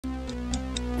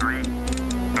3, 2,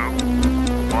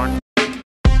 1.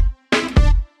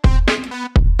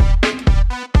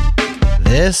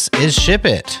 This is Ship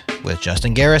It with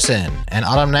Justin Garrison and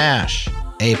Autumn Nash,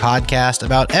 a podcast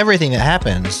about everything that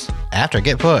happens after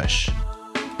Git Push.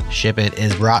 Ship It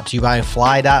is brought to you by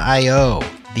Fly.io,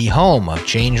 the home of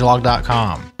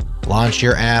changelog.com. Launch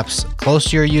your apps close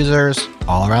to your users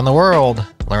all around the world.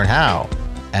 Learn how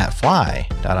at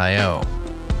Fly.io.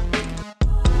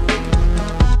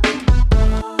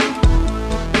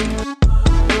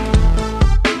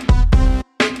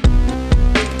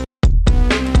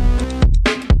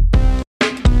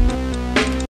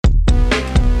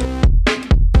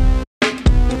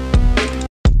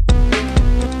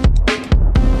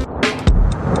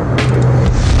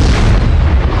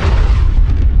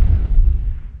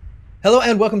 Hello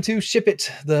and welcome to Ship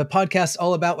It, the podcast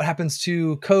all about what happens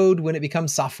to code when it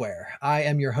becomes software. I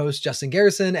am your host, Justin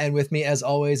Garrison, and with me, as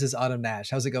always, is Autumn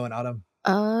Nash. How's it going, Autumn?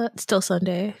 It's still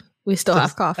Sunday. We still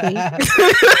have coffee.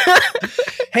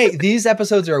 Hey, these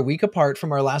episodes are a week apart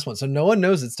from our last one, so no one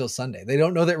knows it's still Sunday. They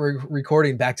don't know that we're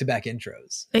recording back-to-back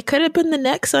intros. It could have been the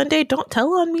next Sunday. Don't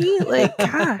tell on me. Like,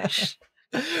 gosh.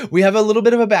 We have a little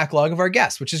bit of a backlog of our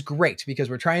guests, which is great because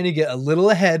we're trying to get a little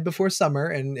ahead before summer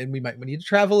and we might need to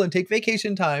travel and take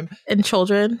vacation time. And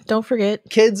children, don't forget.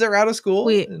 Kids are out of school.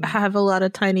 We have a lot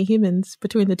of tiny humans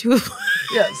between the two of us.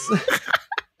 Yes.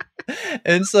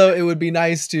 And so it would be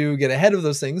nice to get ahead of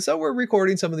those things. So we're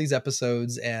recording some of these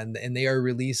episodes and they are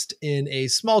released in a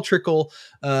small trickle,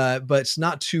 but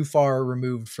not too far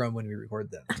removed from when we record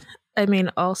them. I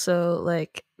mean, also,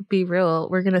 like, be real.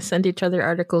 We're going to send each other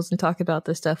articles and talk about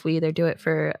this stuff. We either do it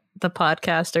for the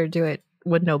podcast or do it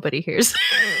when nobody hears.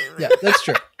 Yeah, that's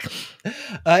true.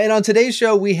 And on today's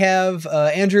show, we have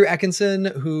Andrew Atkinson,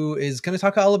 who is going to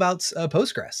talk all about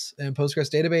Postgres and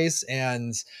Postgres database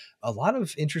and a lot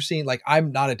of interesting, like,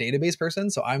 I'm not a database person,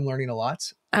 so I'm learning a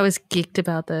lot. I was geeked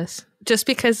about this just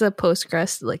because the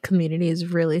Postgres like community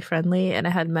is really friendly, and I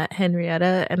had met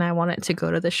Henrietta and I wanted to go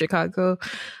to the Chicago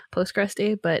Postgres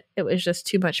Day, but it was just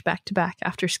too much back to back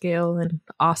after Scale and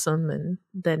Awesome and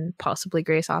then possibly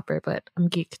Grace Hopper, but I'm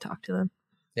geeked to talk to them.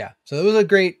 Yeah. So it was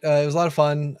it was a lot of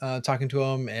fun talking to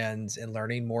him and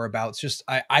learning more about just,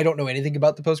 I don't know anything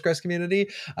about the Postgres community.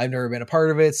 I've never been a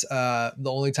part of it. The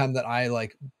only time that I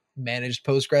managed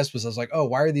Postgres was I was like, oh,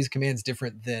 why are these commands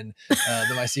different than the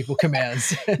MySQL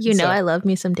commands? I love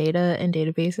me some data and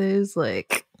databases.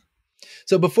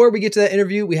 So before we get to that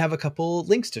interview, we have a couple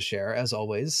links to share as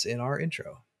always in our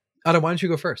intro. Adam, why don't you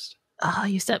go first? Oh,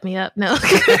 you set me up. No.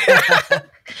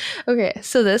 Okay.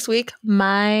 So this week,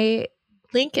 my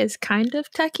link is kind of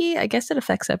techie. I guess it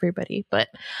affects everybody, but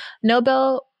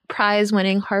Nobel Prize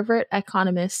winning Harvard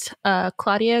economist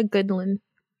Claudia Goodlin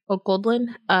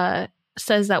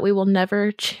says that we will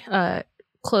never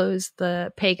close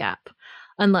the pay gap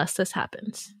unless this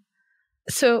happens.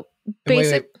 So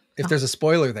wait. If there's a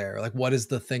spoiler there, what is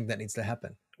the thing that needs to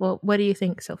happen? Well, what do you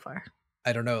think so far?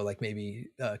 I don't know. Maybe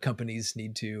companies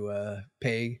need to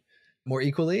pay more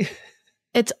equally.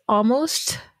 It's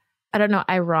almost, I don't know,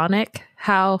 ironic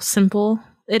how simple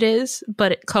it is,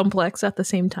 but it's complex at the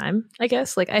same time, I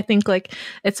guess. I think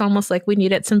it's almost like we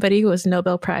needed somebody who was a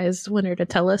Nobel Prize winner to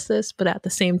tell us this, but at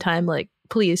the same time,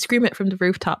 please scream it from the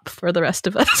rooftop for the rest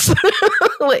of us.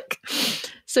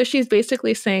 So she's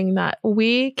basically saying that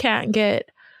we can't get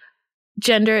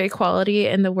gender equality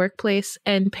in the workplace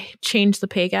and change the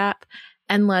pay gap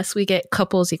unless we get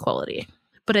couples equality.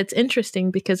 But it's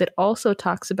interesting because it also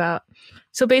talks about,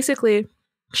 so basically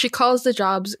she calls the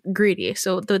jobs greedy.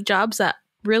 So the jobs that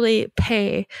really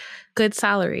pay good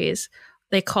salaries,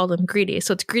 they call them greedy.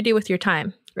 So it's greedy with your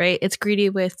time, right? It's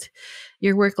greedy with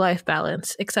your work-life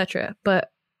balance, etc.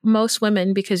 But most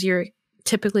women, because you're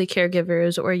typically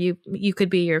caregivers, or you could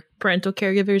be your parental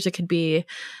caregivers, it could be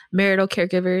marital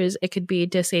caregivers, it could be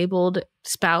disabled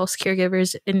spouse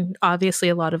caregivers, and obviously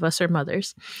a lot of us are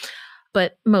mothers,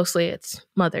 but mostly it's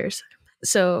mothers.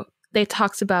 So they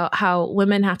talks about how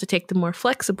women have to take the more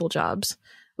flexible jobs,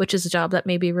 which is a job that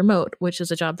may be remote, which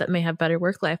is a job that may have better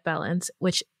work-life balance,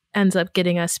 which ends up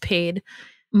getting us paid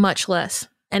much less.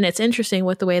 And it's interesting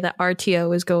with the way that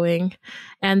RTO is going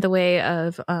and the way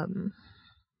of,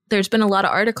 there's been a lot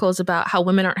of articles about how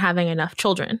women aren't having enough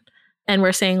children. And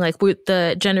we're saying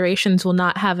the generations will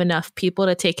not have enough people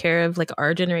to take care of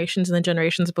our generations and the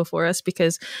generations before us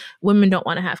because women don't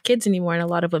want to have kids anymore. And a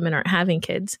lot of women aren't having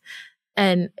kids.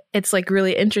 And it's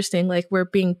really interesting. We're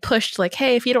being pushed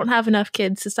hey, if you don't have enough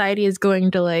kids, society is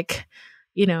going to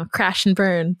crash and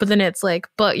burn. But then it's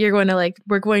but you're going to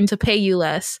we're going to pay you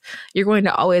less. You're going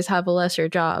to always have a lesser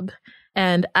job.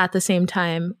 And at the same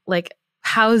time,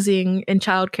 housing and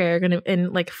childcare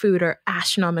and like food are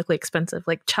astronomically expensive.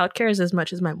 Like childcare is as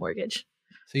much as my mortgage.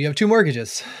 So you have 2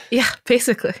 mortgages. Yeah,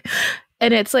 basically.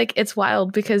 And it's like, it's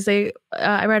wild because I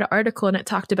read an article and it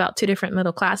talked about 2 different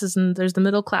middle classes. And there's the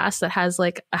middle class that has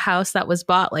like a house that was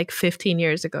bought like 15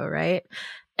 years ago, right?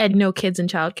 And no kids in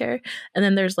childcare. And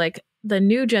then there's like the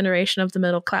new generation of the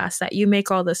middle class that you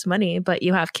make all this money, but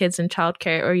you have kids in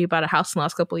childcare, or you bought a house in the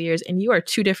last couple of years, and you are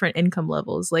 2 different income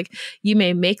levels. Like you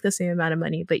may make the same amount of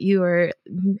money, but you are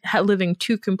living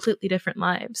 2 completely different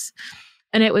lives.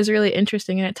 And it was really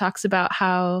interesting. And it talks about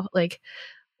how like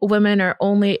women are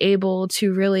only able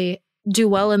to really do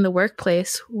well in the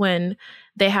workplace when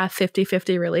they have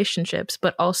 50-50 relationships,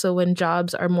 but also when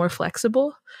jobs are more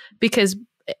flexible, because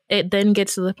it then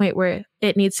gets to the point where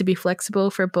it needs to be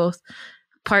flexible for both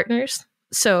partners.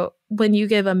 So when you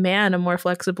give a man a more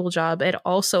flexible job, it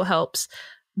also helps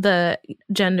the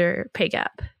gender pay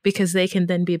gap because they can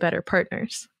then be better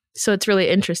partners. So it's really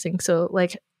interesting. So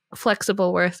like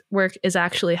flexible work is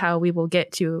actually how we will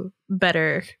get to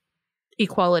better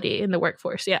equality in the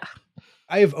workforce. Yeah.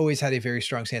 I have always had a very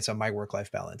strong stance on my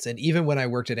work-life balance. And even when I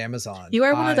worked at Amazon. You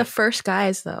are one of the first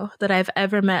guys though that I've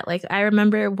ever met. Like I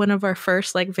remember one of our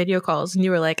first like video calls and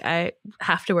you were like, I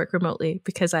have to work remotely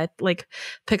because I like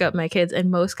pick up my kids. And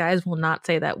most guys will not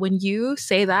say that. When you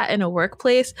say that in a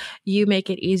workplace, you make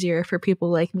it easier for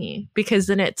people like me, because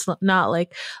then it's not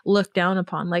like looked down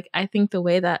upon. Like I think the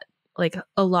way that like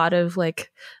a lot of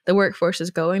like the workforce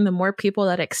is going, the more people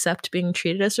that accept being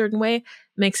treated a certain way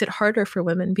makes it harder for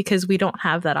women, because we don't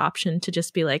have that option to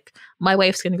just be like, my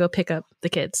wife's going to go pick up the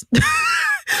kids.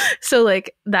 So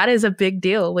like that is a big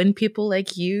deal when people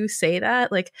like you say that.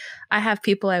 Like I have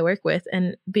people I work with,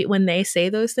 and when they say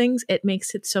those things, it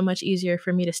makes it so much easier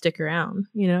for me to stick around,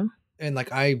 you know? And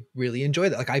like, I really enjoy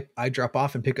that. Like I drop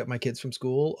off and pick up my kids from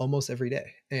school almost every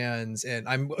day. And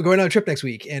I'm going on a trip next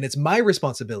week, and it's my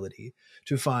responsibility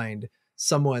to find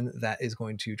someone that is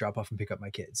going to drop off and pick up my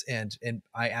kids. And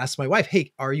I asked my wife,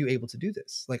 hey, are you able to do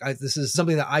this? Like this is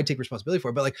something that I take responsibility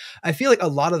for. But like, I feel like a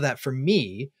lot of that for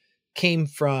me came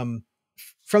from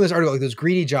this article, like those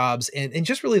greedy jobs and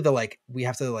just really the, like, we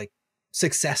have to like,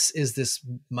 success is this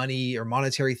money or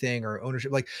monetary thing or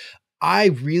ownership. Like, I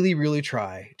really, really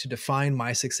try to define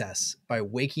my success by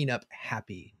waking up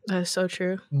happy. That is so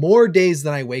true. More days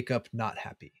than I wake up not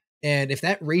happy. And if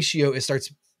that ratio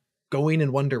starts going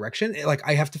in one direction, like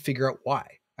I have to figure out why.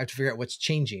 I have to figure out what's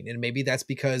changing. And maybe that's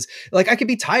because like I could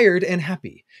be tired and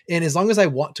happy. And as long as I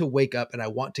want to wake up and I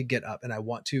want to get up and I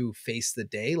want to face the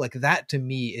day, like that to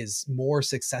me is more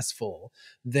successful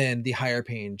than the higher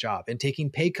paying job. And taking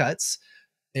pay cuts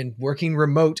and working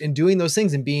remote and doing those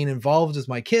things and being involved with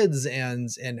my kids and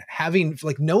having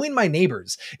like knowing my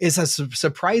neighbors is a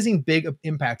surprising big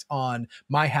impact on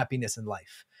my happiness in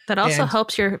life. That also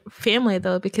helps your family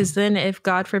though, because then if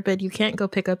God forbid you can't go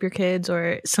pick up your kids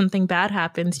or something bad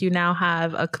happens, you now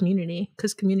have a community,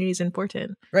 because community is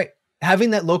important. Right.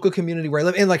 Having that local community where I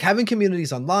live, and like having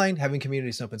communities online, having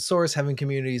communities in open source, having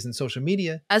communities in social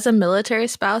media. As a military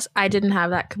spouse, I didn't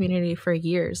have that community for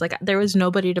years. Like there was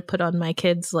nobody to put on my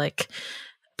kids' like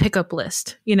pickup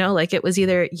list, you know, like it was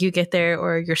either you get there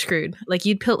or you're screwed. Like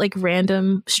you'd put like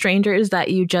random strangers that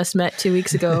you just met 2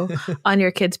 weeks ago on your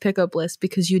kids' pickup list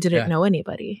because you didn't know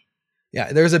anybody.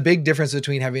 Yeah, there's a big difference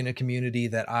between having a community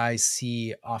that I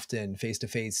see often face to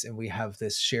face, and we have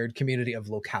this shared community of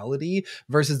locality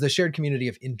versus the shared community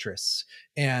of interests.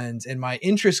 And in my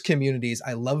interest communities,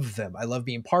 I love them. I love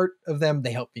being part of them.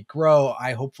 They help me grow.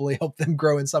 I hopefully help them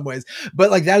grow in some ways. But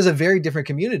like that is a very different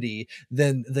community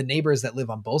than the neighbors that live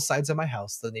on both sides of my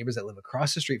house, the neighbors that live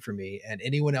across the street from me, and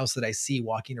anyone else that I see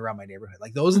walking around my neighborhood.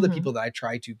 Like those are the people that I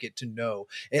try to get to know,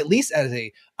 at least as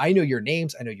I know your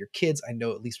names, I know your kids, I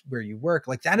know at least where you work.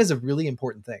 Like that is a really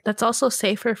important thing. That's also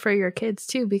safer for your kids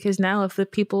too, because now if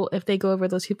they go over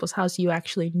those people's house, you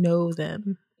actually know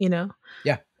them, you know?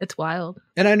 Yeah. It's wild.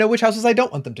 And I know which houses I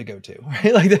don't want them to go to,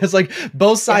 right? Like there's like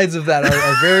both sides of that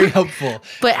are very helpful.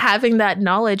 But having that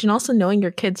knowledge and also knowing your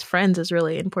kids' friends is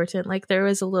really important. Like there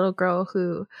was a little girl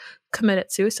who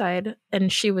committed suicide,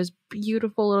 and she was a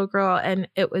beautiful little girl, and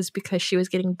it was because she was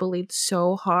getting bullied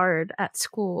so hard at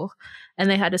school,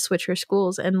 and they had to switch her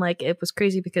schools. And like it was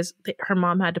crazy because her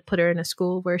mom had to put her in a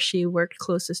school where she worked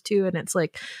closest to. And it's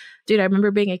like, dude, I remember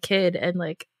being a kid and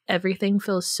like everything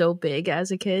feels so big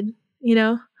as a kid, you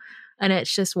know? And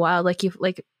it's just wild. Like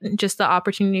just the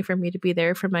opportunity for me to be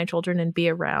there for my children and be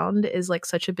around is like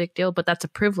such a big deal. But that's a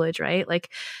privilege, right? Like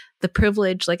the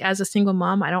privilege, like as a single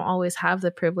mom, I don't always have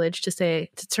the privilege to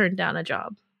turn down a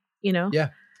job, you know? Yeah.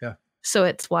 So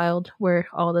it's wild where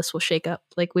all this will shake up.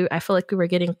 Like I feel like we were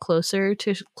getting closer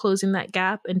to closing that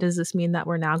gap. And does this mean that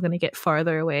we're now going to get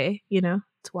farther away? You know,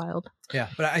 it's wild. Yeah.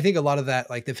 But I think a lot of that,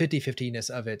 like the 50-50-ness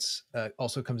of it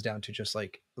also comes down to just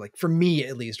like for me,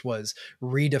 at least, was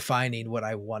redefining what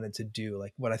I wanted to do,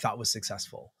 like what I thought was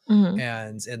successful. Mhm.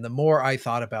 And the more I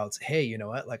thought about, hey, you know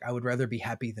what, like I would rather be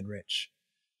happy than rich,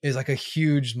 is like a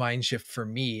huge mind shift for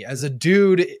me as a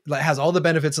dude that has all the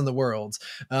benefits in the world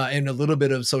and a little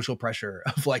bit of social pressure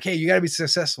of like, hey, you got to be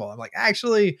successful. I'm like,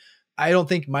 actually, I don't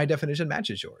think my definition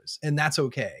matches yours, and that's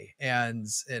okay. And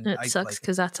It sucks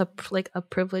because that's a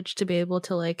privilege to be able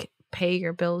to like pay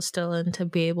your bills still and to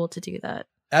be able to do that.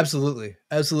 Absolutely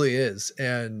is.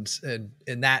 And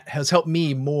that has helped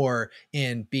me more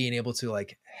in being able to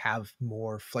like have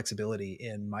more flexibility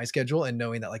in my schedule and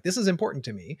knowing that like this is important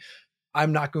to me.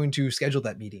 I'm not going to schedule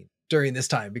that meeting during this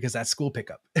time because that's school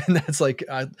pickup. And that's like,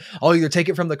 I'll either take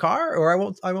it from the car or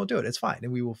I won't do it. It's fine.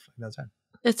 And we will find another time.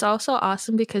 It's also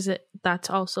awesome because that's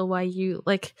also why you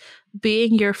like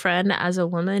being your friend as a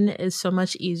woman is so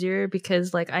much easier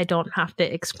because like I don't have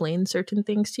to explain certain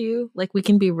things to you. Like we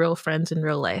can be real friends in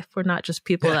real life. We're not just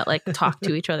people that like talk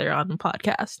to each other on the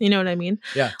podcast. You know what I mean?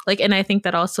 Yeah. Like, and I think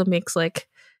that also makes like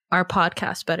our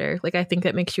podcast better. Like I think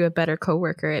that makes you a better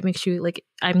coworker. It makes you like,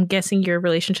 I'm guessing your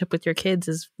relationship with your kids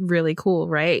is really cool,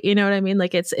 right? You know what I mean?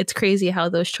 Like it's crazy how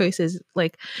those choices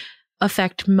like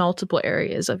affect multiple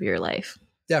areas of your life.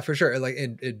 Yeah, for sure. Like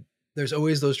there's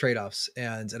always those trade-offs.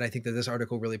 And I think that this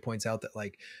article really points out that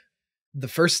like the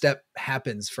first step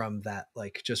happens from that,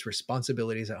 like just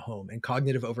responsibilities at home and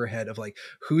cognitive overhead of like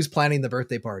who's planning the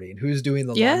birthday party and who's doing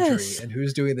the laundry and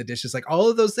who's doing the dishes. Like all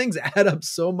of those things add up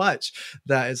so much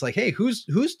that it's like, hey, who's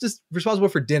just responsible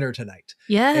for dinner tonight?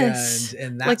 Yes.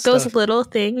 And that like those little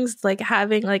things, like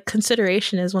having like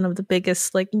consideration is one of the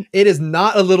biggest, like it is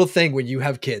not a little thing when you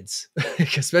have kids,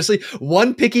 especially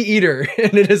one picky eater.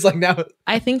 And it is like now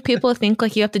I think people think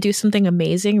like you have to do something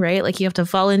amazing, right? Like you have to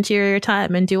volunteer your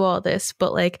time and do all this.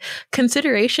 But like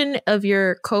consideration of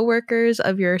your coworkers,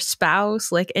 of your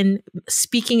spouse, like and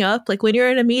speaking up, like when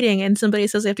you're in a meeting and somebody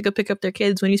says they have to go pick up their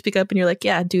kids, when you speak up and you're like,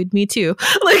 yeah, dude, me too.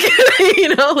 Like,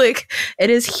 you know, like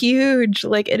it is huge.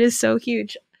 Like it is so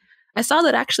huge. I saw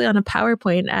that actually on a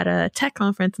PowerPoint at a tech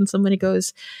conference and somebody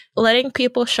goes, letting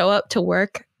people show up to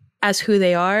work as who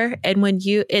they are. And when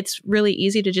it's really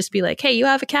easy to just be like, hey, you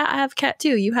have a cat, I have a cat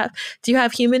too. Do you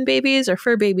have human babies or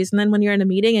fur babies? And then when you're in a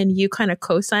meeting and you kind of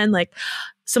co-sign, like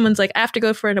someone's like, I have to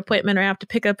go for an appointment or I have to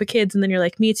pick up the kids. And then you're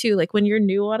like, me too. Like when you're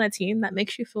new on a team, that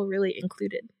makes you feel really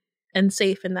included and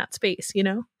safe in that space, you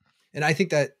know? And I think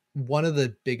that one of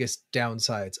the biggest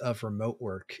downsides of remote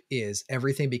work is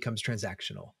everything becomes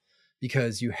transactional.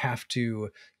 Because you have to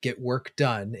get work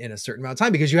done in a certain amount of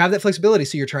time because you have that flexibility.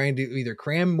 So you're trying to either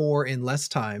cram more in less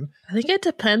time. I think it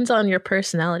depends on your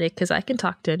personality because I can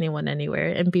talk to anyone anywhere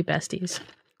and be besties.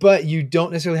 But you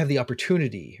don't necessarily have the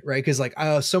opportunity, right? Because like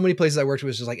so many places I worked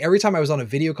was just like every time I was on a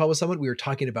video call with someone, we were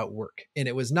talking about work. And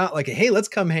it was not like, hey, let's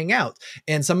come hang out.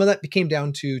 And some of that came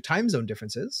down to time zone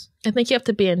differences. I think you have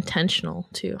to be intentional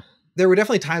too. There were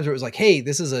definitely times where it was like, hey,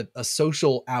 this is a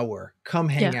social hour. Come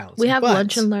hang out. We have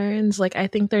lunch and learns. Like, I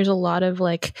think there's a lot of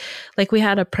like we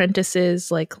had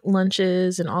apprentices, like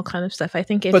lunches and all kind of stuff. I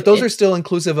think but those are still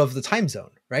inclusive of the time zone,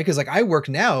 right? Because like I work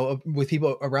now with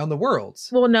people around the world.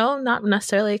 Well, no, not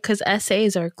necessarily because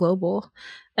essays are global.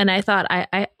 And I thought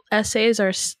essays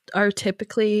are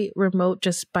typically remote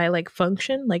just by like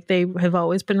function. Like they have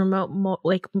always been remote,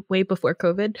 like way before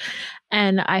COVID.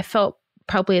 And I felt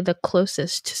probably the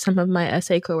closest to some of my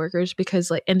essay coworkers because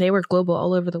like, and they were global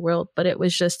all over the world, but it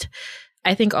was just,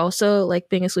 I think also like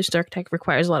being a solutions architect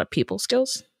requires a lot of people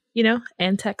skills, you know,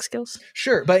 and tech skills.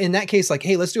 Sure. But in that case, like,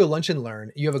 hey, let's do a lunch and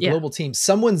learn. You have a global team.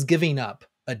 Someone's giving up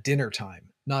a dinner time,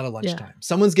 not a lunchtime.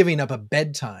 Someone's giving up a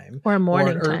bedtime or a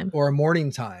morning time or a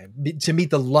morning time to meet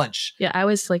the lunch. Yeah. I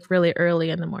was like really early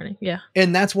in the morning. Yeah.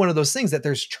 And that's one of those things that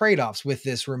there's trade-offs with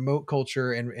this remote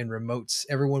culture and remotes.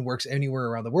 Everyone works anywhere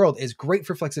around the world is great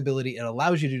for flexibility. It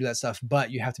allows you to do that stuff,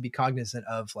 but you have to be cognizant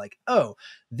of like, oh,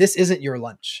 this isn't your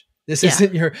lunch. This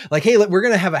isn't your like, hey, we're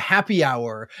going to have a happy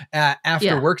hour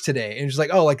after work today. And it's like,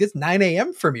 oh, like it's 9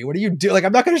 a.m. for me. What do you do? Like,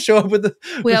 I'm not going to show up with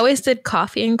we always did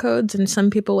coffee and codes and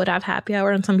some people would have happy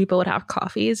hour and some people would have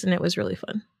coffees and it was really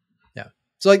fun. Yeah.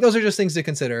 So like, those are just things to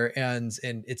consider. And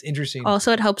it's interesting.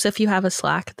 Also, it helps if you have the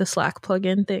Slack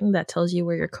plugin thing that tells you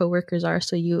where your coworkers are.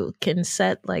 So you can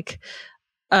set like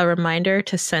a reminder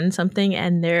to send something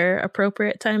in their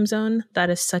appropriate time zone, that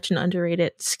is such an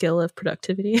underrated skill of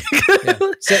productivity.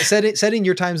 Yeah. Setting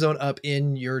your time zone up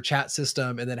in your chat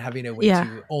system and then having a way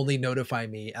to only notify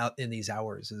me out in these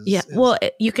hours is well,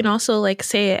 you can also like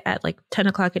say it at like 10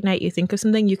 o'clock at night, you think of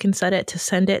something, you can set it to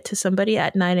send it to somebody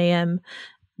at 9 a.m.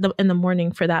 in the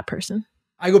morning for that person.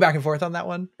 I go back and forth on that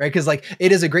one, right? Because like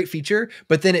it is a great feature,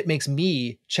 but then it makes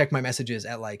me check my messages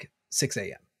at like 6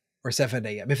 a.m. or 7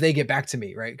 a.m. if they get back to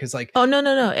me, right? Because like, oh,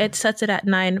 no. It sets it at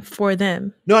 9 for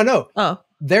them. No, I know. Oh,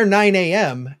 they're 9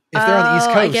 a.m. if they're on the East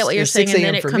Coast. I get what you're saying. And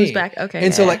then it comes me. back. Okay.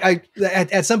 And so like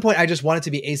at some point I just want it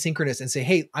to be asynchronous and say,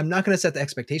 hey, I'm not going to set the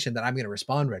expectation that I'm going to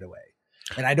respond right away.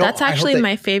 And I don't. That's actually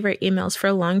my favorite emails. For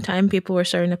a long time, people were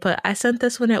starting to put, I sent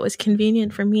this when it was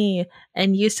convenient for me,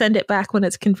 and you send it back when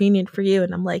it's convenient for you.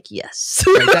 And I'm like, yes.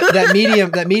 Right,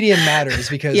 that medium matters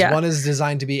because one is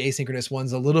designed to be asynchronous,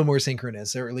 one's a little more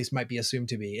synchronous, or at least might be assumed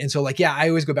to be. And so like, I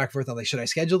always go back and forth on like, should I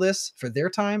schedule this for their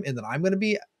time and then I'm going to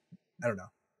be, I don't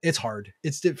know. It's hard.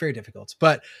 It's very difficult,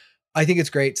 but I think it's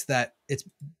great that it's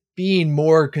being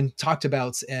more talked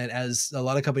about, and as a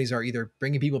lot of companies are either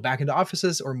bringing people back into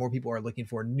offices or more people are looking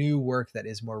for new work that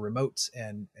is more remote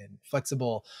and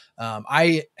flexible.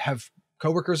 I have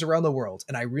coworkers around the world,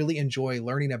 and I really enjoy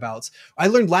learning about. I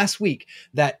learned last week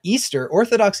that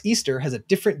Orthodox Easter has a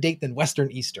different date than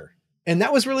Western Easter. And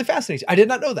that was really fascinating. I did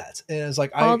not know that. And it was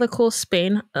like all the cool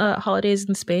Spain holidays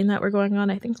in Spain that were going on,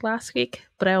 I think last week,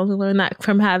 but I only learned that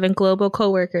from having global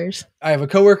coworkers. I have a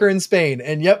coworker in Spain,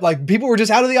 and like people were just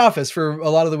out of the office for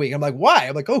a lot of the week. I'm like, why?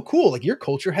 I'm like, oh, cool. Like your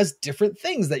culture has different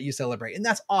things that you celebrate, and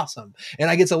that's awesome. And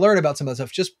I get to learn about some of that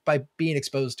stuff just by being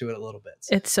exposed to it a little bit.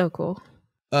 It's so cool.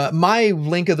 My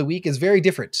link of the week is very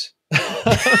different.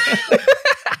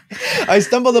 I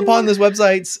stumbled upon this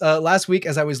website last week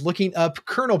as I was looking up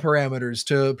kernel parameters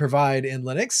to provide in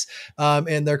Linux.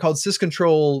 And they're called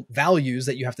syscontrol values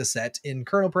that you have to set in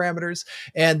kernel parameters.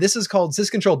 And this is called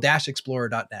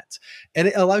syscontrol-explorer.net. And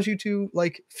it allows you to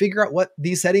like figure out what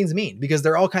these settings mean because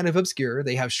they're all kind of obscure.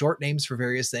 They have short names for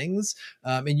various things.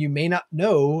 And you may not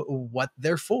know what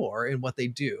they're for and what they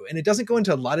do. And it doesn't go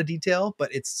into a lot of detail,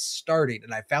 but it's starting.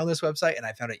 And I found this website and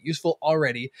I found it useful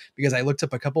already because I looked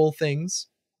up a couple of things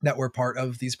that were part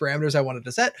of these parameters I wanted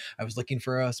to set. I was looking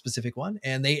for a specific one,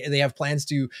 and they have plans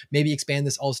to maybe expand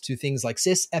this also to things like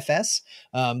sysfs,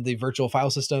 the virtual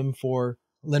file system for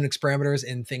Linux parameters,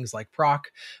 and things like proc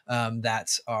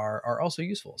that are also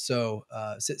useful. So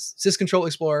syscontrol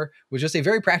explorer was just a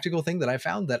very practical thing that I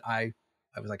found that I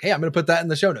was like, hey, I'm going to put that in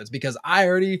the show notes because I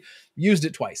already used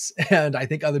it twice, and I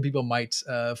think other people might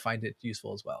find it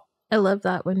useful as well. I love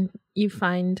that when you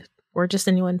find, or just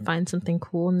anyone finds something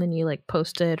cool and then you like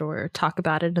post it or talk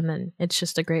about it, and then it's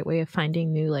just a great way of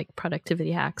finding new like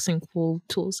productivity hacks and cool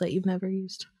tools that you've never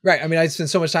used. Right. I mean, I spend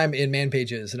so much time in man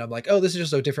pages and I'm like, oh, this is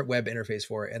just a different web interface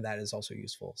for it. And that is also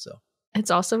useful. So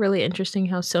it's also really interesting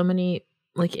how so many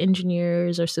like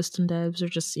engineers or system devs or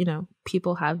just,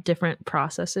 people have different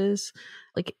processes.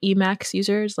 Like Emacs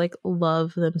users like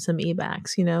love them some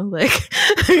Emacs, like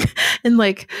and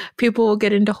like people will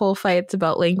get into whole fights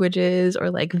about languages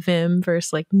or like Vim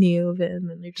versus like Neo Vim,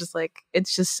 and they're just like,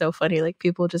 it's just so funny. Like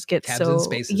people just get tabs so and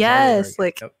spaces. yes,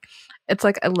 like it's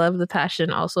like I love the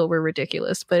passion. Also, we're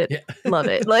ridiculous, but love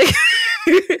it. Like.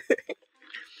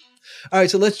 All right,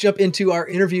 so let's jump into our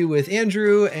interview with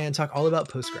Andrew and talk all about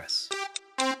Postgres.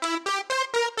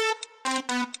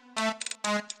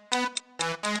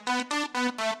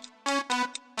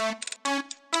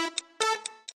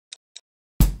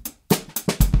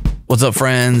 What's up,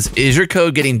 friends? Is your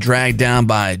code getting dragged down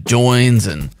by joins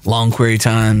and long query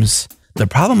times? The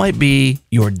problem might be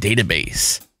your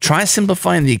database. Try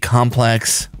simplifying the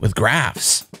complex with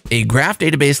graphs. A graph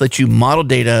database lets you model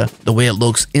data the way it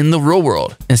looks in the real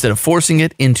world instead of forcing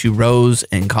it into rows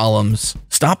and columns.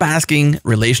 Stop asking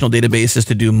relational databases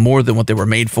to do more than what they were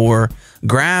made for.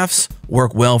 Graphs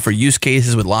work well for use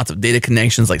cases with lots of data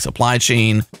connections like supply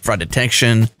chain, fraud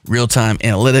detection, real-time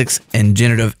analytics, and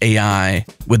generative AI.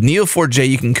 With Neo4j,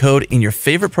 you can code in your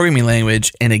favorite programming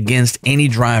language and against any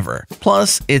driver.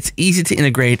 Plus, it's easy to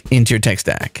integrate into your tech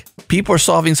stack. People are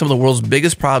solving some of the world's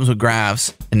biggest problems with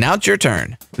graphs, and now it's your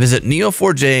turn. Visit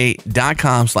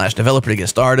neo4j.com/developer to get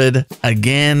started.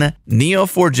 Again,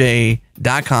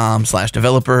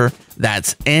 neo4j.com/developer.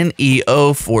 That's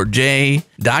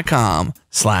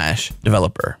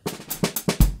neo4j.com/developer.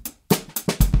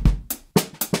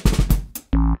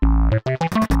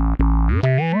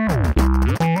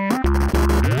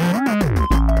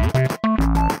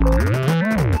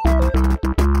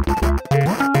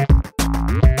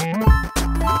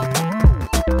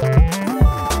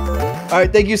 All right,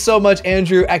 thank you so much,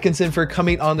 Andrew Atkinson, for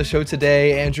coming on the show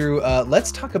today. Andrew, let's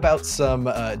talk about some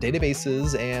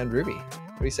databases and Ruby.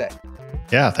 What do you say?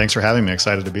 Yeah, thanks for having me.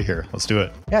 Excited to be here. Let's do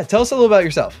it. Yeah, tell us a little about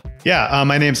yourself. Yeah,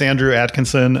 my name's Andrew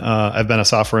Atkinson. I've been a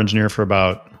software engineer for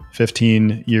about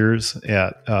 15 years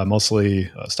at mostly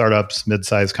startups,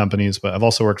 mid-sized companies, but I've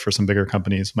also worked for some bigger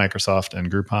companies, Microsoft and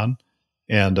Groupon.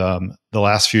 And the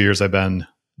last few years, I've been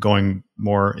going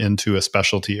more into a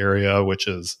specialty area, which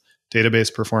is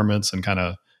database performance and kind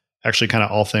of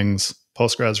all things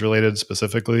Postgres related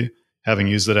specifically, having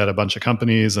used it at a bunch of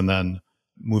companies and then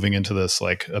moving into this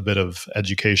like a bit of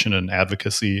education and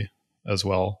advocacy as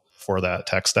well for that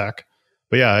tech stack.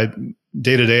 But yeah,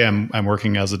 day to day, I'm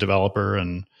working as a developer,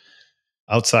 and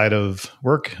outside of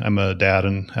work, I'm a dad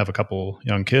and have a couple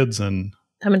young kids. And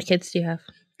How many kids do you have?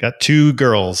 got two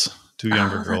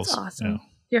younger girls. That's awesome. Yeah.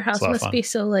 Your house must be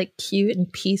so like cute and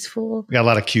peaceful. We got a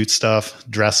lot of cute stuff,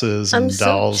 dresses and I'm so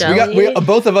dolls. jealous. We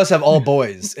both of us have all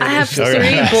boys. I have It's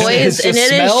three just- boys, and it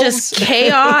smells. is just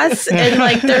chaos. And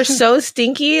like they're so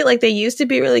stinky. Like they used to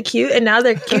be really cute, and now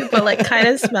they're cute, but like kind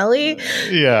of smelly.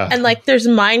 Yeah. And like there's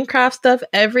Minecraft stuff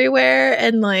everywhere,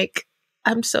 and like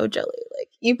I'm so jelly. Like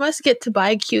you must get to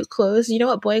buy cute clothes. You know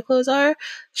what boy clothes are?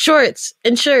 Shorts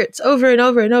and shirts over and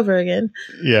over and over again.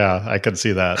 Yeah, I could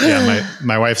see that. Yeah,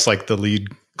 my wife's like the lead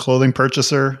clothing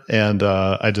purchaser, and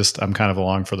I'm kind of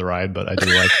along for the ride, but I do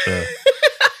like the.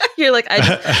 You're like,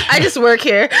 I just work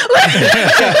here.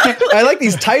 I like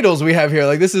these titles we have here.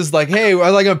 Like this is like, hey, I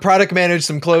like to product manage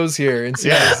some clothes here and see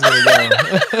how this is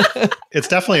gonna go. It's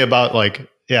definitely about like,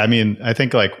 yeah, I mean, I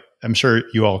think like, I'm sure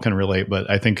you all can relate, but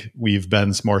I think we've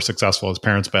been more successful as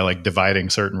parents by like dividing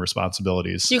certain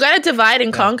responsibilities. You got to divide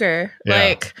and conquer. Yeah.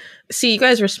 Like, see, you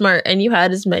guys were smart, and you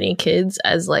had as many kids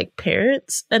as like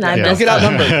parents, and I Don't messed get up.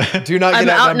 outnumbered. Do not I'm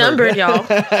get outnumbered, y'all.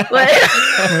 Like,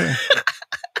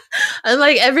 I'm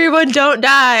like, everyone don't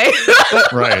die.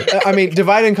 Right. I mean,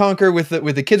 divide and conquer with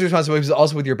the kids' responsibilities, is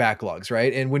also with your backlogs,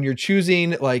 right? And when you're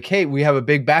choosing, like, hey, we have a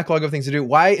big backlog of things to do.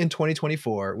 Why in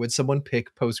 2024 would someone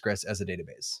pick Postgres as a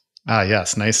database? Ah,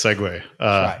 yes. Nice segue.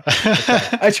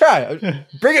 I try.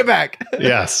 Bring it back.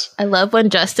 Yes. I love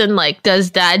when Justin like does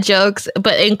dad jokes,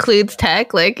 but includes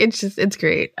tech. Like, it's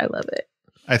great. I love it.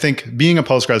 I think being a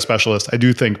Postgres specialist, I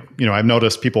do think, I've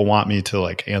noticed people want me to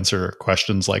like answer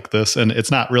questions like this, and it's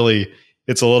not really,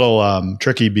 it's a little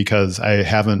tricky because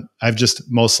I've just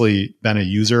mostly been a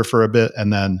user for a bit.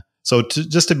 And then, so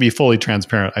just to be fully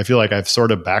transparent, I feel like I've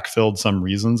sort of backfilled some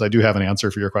reasons. I do have an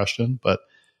answer for your question, but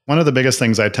one of the biggest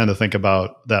things I tend to think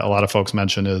about that a lot of folks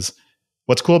mention is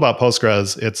what's cool about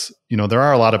Postgres. It's, there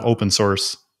are a lot of open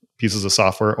source pieces of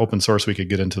software. Open source, we could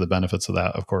get into the benefits of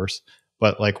that, of course.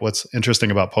 But like what's interesting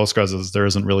about Postgres is there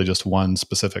isn't really just one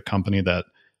specific company that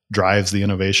drives the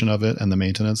innovation of it and the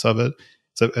maintenance of it.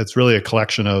 So it's really a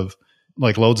collection of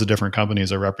like loads of different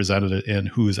companies are represented in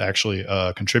who's actually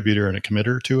a contributor and a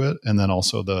committer to it. And then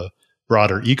also the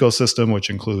broader ecosystem,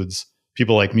 which includes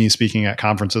people like me speaking at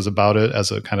conferences about it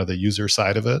as a kind of the user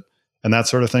side of it and that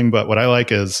sort of thing. But what I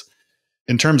like is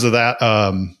in terms of that,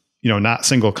 not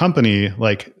single company,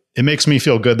 like it makes me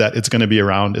feel good that it's going to be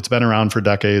around. It's been around for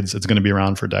decades. It's going to be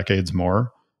around for decades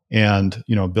more. And,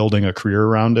 building a career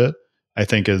around it, I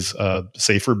think is a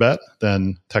safer bet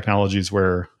than technologies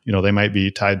where, they might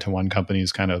be tied to one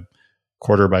company's kind of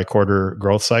quarter by quarter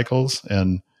growth cycles.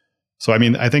 And so, I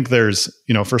mean, I think there's,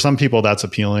 for some people that's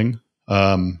appealing.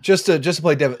 Just to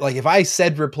play devil, like if I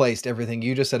said replaced everything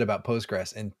you just said about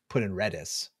Postgres and put in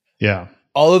Redis, yeah,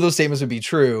 all of those statements would be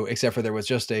true, except for there was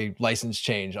just a license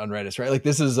change on Redis, right? Like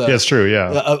this is it's true,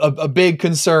 yeah, a big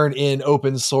concern in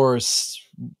open source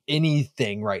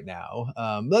anything right now.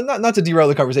 Not to derail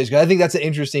the conversation, because I think that's an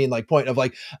interesting like point of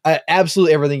like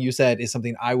absolutely everything you said is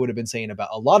something I would have been saying about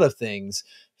a lot of things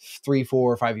 3,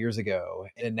 4, 5 years ago,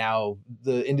 and now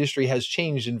the industry has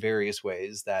changed in various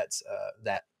ways. That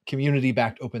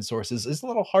community-backed open source is a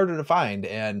little harder to find,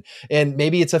 and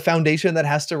maybe it's a foundation that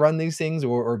has to run these things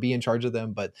or be in charge of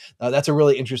them. But that's a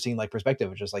really interesting like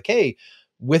perspective, which is like, hey,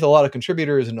 with a lot of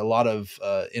contributors and a lot of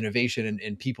innovation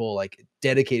and people like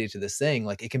dedicated to this thing,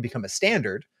 like it can become a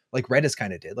standard, like Redis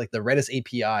kind of did. Like the Redis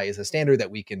API is a standard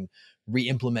that we can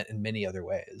re-implement in many other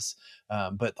ways.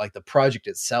 But like the project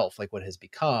itself, like what has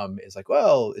become is like,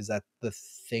 well, is that the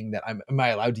thing that am I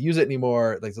allowed to use it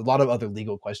anymore? Like there's a lot of other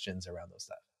legal questions around those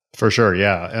stuff. For sure.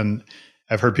 Yeah. And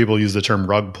I've heard people use the term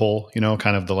rug pull,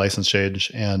 kind of the license change.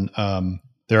 And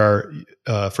there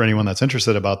are, for anyone that's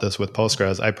interested about this with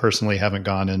Postgres, I personally haven't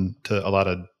gone into a lot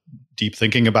of deep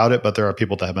thinking about it, but there are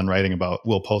people that have been writing about,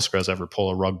 will Postgres ever pull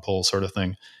a rug pull sort of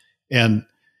thing? And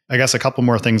I guess a couple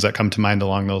more things that come to mind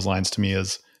along those lines to me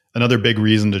is another big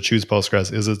reason to choose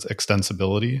Postgres is its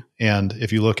extensibility. And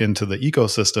if you look into the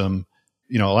ecosystem,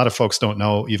 a lot of folks don't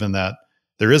know even that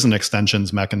there is an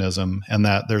extensions mechanism and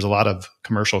that there's a lot of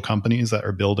commercial companies that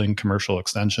are building commercial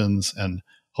extensions and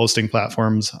hosting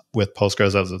platforms with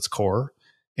Postgres as its core.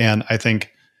 And I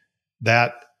think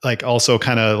that also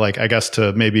kind of I guess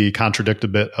to maybe contradict a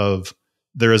bit of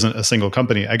there isn't a single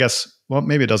company, I guess, well,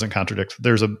 maybe it doesn't contradict.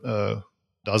 There's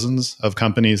dozens of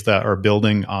companies that are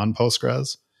building on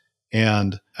Postgres.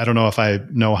 And I don't know if I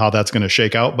know how that's going to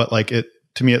shake out, but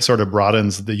to me, it sort of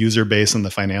broadens the user base and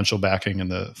the financial backing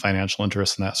and the financial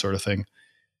interest and that sort of thing.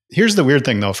 Here's the weird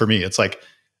thing though, for me, it's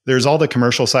there's all the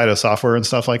commercial side of software and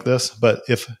stuff like this, but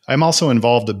if I'm also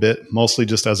involved a bit, mostly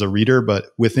just as a reader, but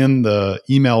within the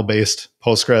email-based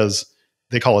Postgres,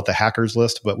 they call it the hackers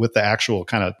list, but with the actual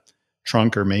kind of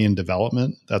trunk or main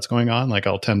development that's going on,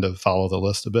 I'll tend to follow the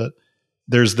list a bit.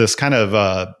 There's this kind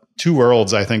of two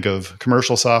worlds, I think, of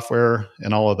commercial software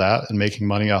and all of that, and making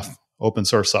money off open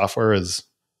source software is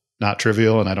not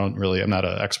trivial. And I'm not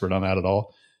an expert on that at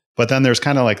all. But then there's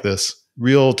kind of this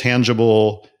real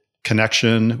tangible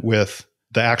connection with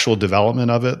the actual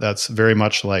development of it. That's very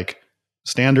much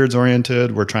standards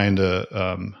oriented. We're going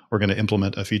to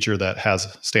implement a feature that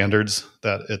has standards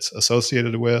that it's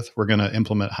associated with. We're going to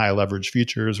implement high leverage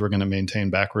features. We're going to maintain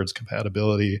backwards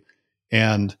compatibility.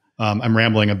 And I'm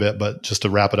rambling a bit, but just to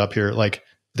wrap it up here,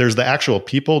 there's the actual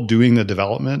people doing the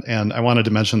development. And I wanted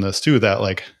to mention this too, that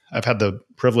I've had the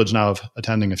privilege now of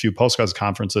attending a few Postgres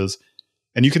conferences,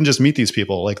 and you can just meet these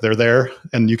people. They're there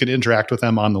and you can interact with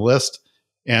them on the list.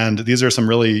 And these are some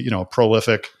really,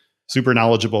 prolific, super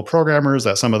knowledgeable programmers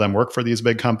that some of them work for these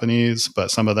big companies, but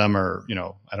some of them are,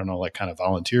 I don't know, kind of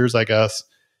volunteers, I guess.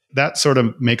 That sort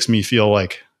of makes me feel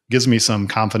gives me some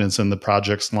confidence in the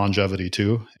project's longevity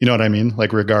too. You know what I mean?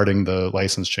 Regarding the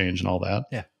license change and all that.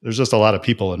 Yeah. There's just a lot of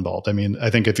people involved. I mean, I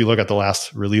think if you look at the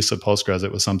last release of Postgres,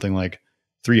 it was something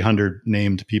 300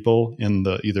 named people in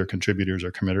the either contributors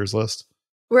or committers list.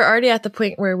 We're already at the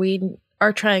point where we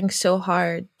are trying so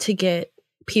hard to get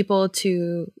people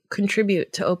to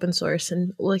contribute to open source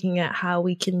and looking at how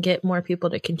we can get more people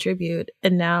to contribute.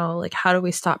 And now, how do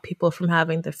we stop people from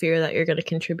having the fear that you're going to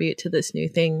contribute to this new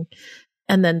thing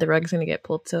and then the rug's going to get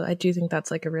pulled? So I do think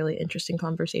that's a really interesting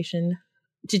conversation.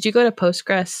 Did you go to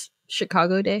Postgres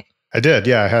Chicago Day? I did.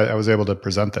 Yeah. I was able to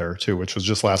present there too, which was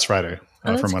just last Friday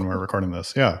from when we're recording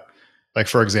this. Yeah.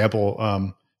 For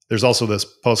example, there's also this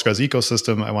Postgres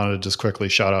ecosystem. I wanted to just quickly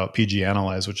shout out PG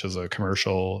Analyze, which is a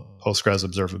commercial Postgres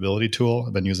observability tool.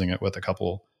 I've been using it with a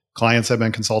couple clients I've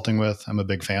been consulting with. I'm a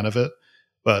big fan of it.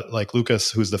 But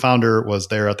Lucas, who's the founder, was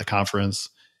there at the conference,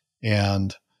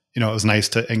 and it was nice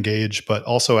to engage. But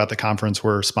also at the conference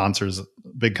were sponsors,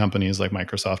 big companies like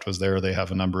Microsoft was there. They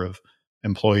have a number of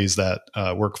employees that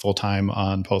work full time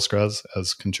on Postgres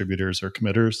as contributors or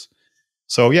committers.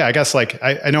 So yeah, I guess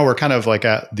I know we're kind of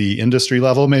at the industry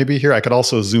level maybe here. I could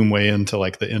also zoom way into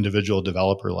the individual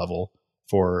developer level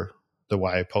for the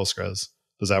why Postgres.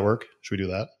 Does that work? Should we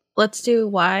do that? Let's do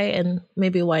why and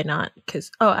maybe why not. Because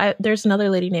there's another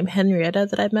lady named Henrietta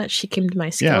that I met. She came to my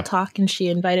skill talk and she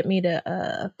invited me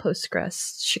to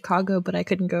Postgres Chicago, but I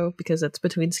couldn't go because it's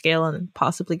between Scale and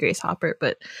possibly Grace Hopper.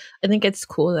 But I think it's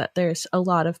cool that there's a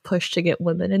lot of push to get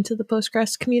women into the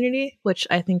Postgres community, which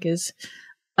I think is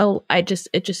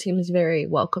it just seems very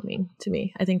welcoming to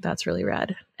me. I think that's really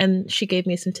rad. And she gave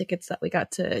me some tickets that we got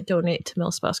to donate to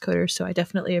Millspouse Coders. So I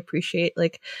definitely appreciate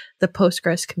the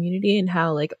Postgres community and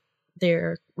how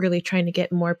they're really trying to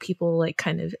get more people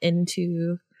kind of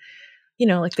into,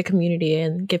 the community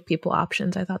and give people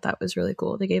options. I thought that was really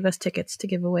cool. They gave us tickets to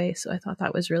give away. So I thought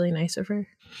that was really nice of her.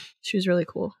 She was really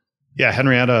cool. Yeah,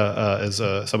 Henrietta is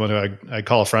someone who I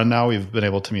call a friend now. We've been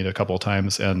able to meet a couple of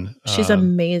times, and she's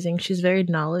amazing. She's very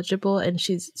knowledgeable, and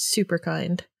she's super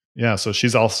kind. Yeah, so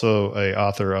she's also a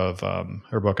author of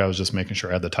her book. I was just making sure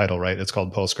I had the title right. It's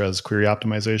called Postgres Query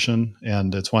Optimization,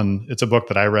 and it's a book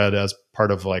that I read as part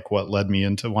of what led me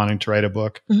into wanting to write a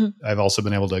book. Mm-hmm. I've also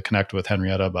been able to connect with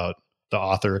Henrietta about the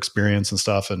author experience and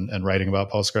stuff, and writing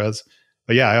about Postgres.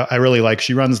 But yeah, I really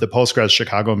she runs the Postgres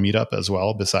Chicago meetup as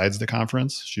well, besides the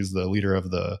conference. She's the leader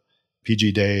of the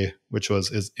PG Day, which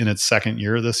is in its second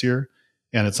year this year.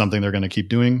 And it's something they're going to keep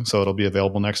doing. So it'll be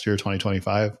available next year,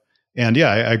 2025. And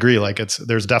yeah, I agree.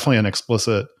 There's definitely an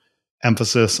explicit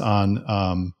emphasis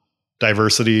on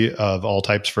diversity of all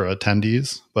types for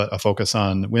attendees, but a focus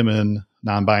on women,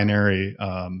 non-binary,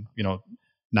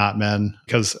 not men.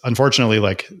 Because unfortunately,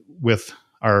 with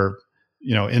our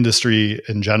industry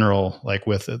in general,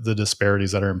 with the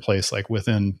disparities that are in place,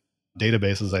 within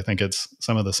databases, I think it's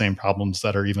some of the same problems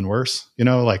that are even worse,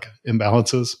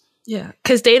 imbalances. Yeah,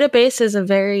 because database is a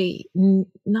very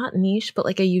not niche, but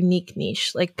like a unique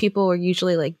niche. Like people were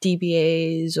usually like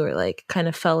DBAs or like kind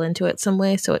of fell into it some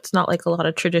way. So it's not like a lot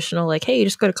of traditional like, hey, you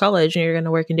just go to college and you're going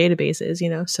to work in databases, you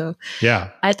know? So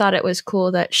Yeah. I thought it was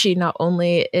cool that she not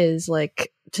only is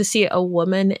like to see a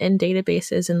woman in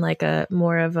databases in like a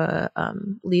more of a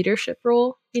leadership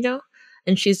role, you know?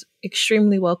 And she's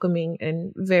extremely welcoming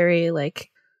and very like,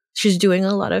 she's doing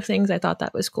a lot of things. I thought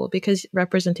that was cool because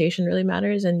representation really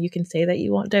matters and you can say that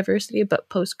you want diversity, but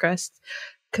Postgres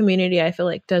community, I feel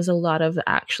like does a lot of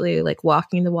actually like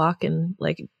walking the walk and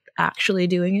like actually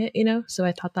doing it, you know? So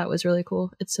I thought that was really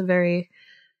cool. It's a very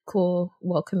cool,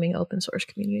 welcoming open source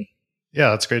community. Yeah,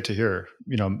 that's great to hear.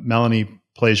 You know, Melanie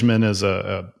Plageman is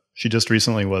she just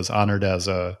recently was honored as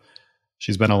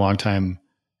she's been a long time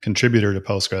contributor to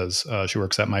Postgres. She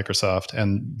works at Microsoft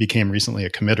and became recently a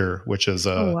committer, which is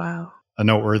wow. a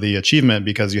noteworthy achievement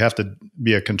because you have to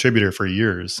be a contributor for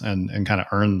years and kind of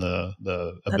earn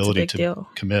the ability to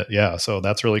commit. Yeah. So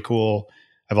that's really cool.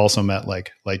 I've also met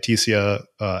like Laetitia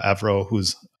Avro,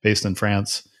 who's based in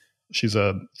France. She's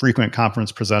a frequent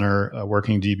conference presenter, a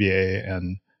working DBA,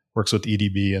 and works with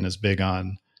EDB and is big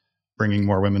on bringing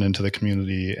more women into the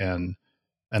community and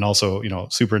also, you know,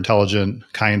 super intelligent,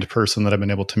 kind person that I've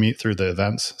been able to meet through the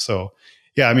events. So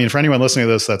yeah, I mean, for anyone listening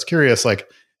to this that's curious, like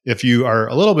if you are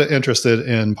a little bit interested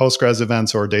in Postgres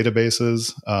events or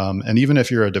databases, and even if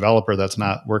you're a developer that's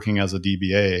not working as a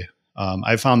DBA,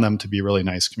 I found them to be really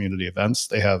nice community events.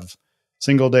 They have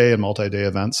single day and multi-day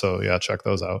events. So yeah, check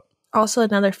those out. Also,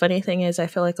 another funny thing is I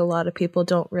feel like a lot of people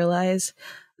don't realize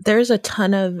there's a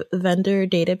ton of vendor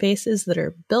databases that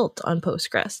are built on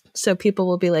Postgres. So people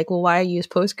will be like, well, why use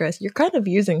Postgres? You're kind of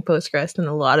using Postgres in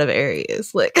a lot of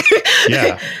areas. Like,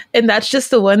 yeah. And that's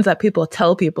just the ones that people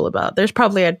tell people about. There's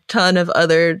probably a ton of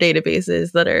other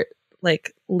databases that are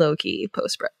like low-key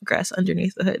Postgres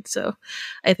underneath the hood. So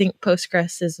I think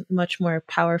Postgres is much more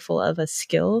powerful of a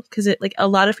skill because it like a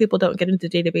lot of people don't get into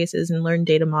databases and learn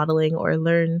data modeling or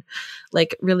learn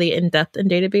like really in depth in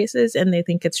databases. And they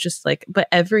think it's just like, but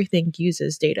everything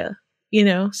uses data, you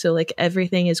know? So like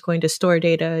everything is going to store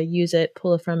data, use it,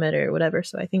 pull from it or whatever.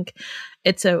 So I think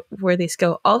it's a worthy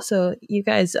skill. Also, you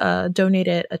guys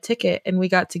donated a ticket and we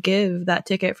got to give that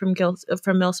ticket from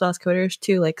MilSouth Coders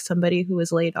to like somebody who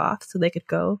was laid off so they could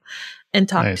go and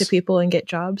talk to people and get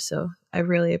jobs. So I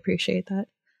really appreciate that.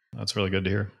 That's really good to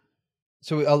hear.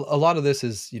 So a lot of this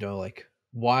is, you know, like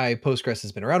why Postgres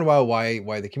has been around a while, why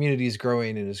the community is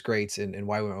growing and is great and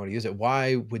why we want to use it.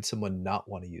 Why would someone not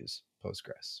want to use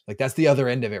Postgres? Like that's the other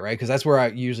end of it, right? Because that's where I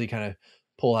usually kind of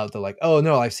pull out the like, oh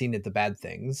no, I've seen it, the bad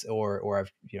things, or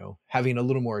I've, you know, having a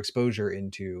little more exposure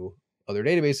into other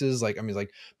databases. Like, I mean,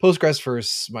 like Postgres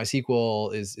versus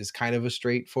MySQL is kind of a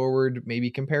straightforward maybe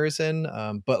comparison.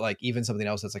 But like even something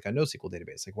else that's like a NoSQL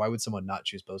database, like why would someone not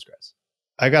choose Postgres?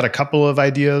 I got a couple of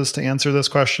ideas to answer this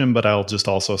question, but I'll just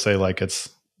also say like it's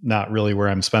not really where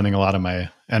I'm spending a lot of my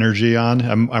energy on.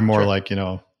 I'm more like, you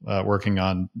know, working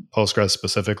on Postgres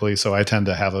specifically. So I tend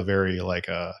to have a very like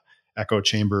echo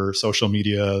chamber social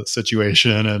media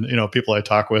situation and, you know, people I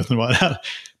talk with and whatnot.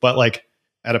 But like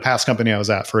at a past company I was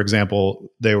at, for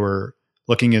example, they were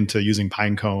looking into using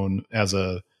Pinecone as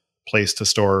a place to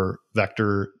store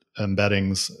vector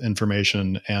embeddings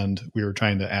information. And we were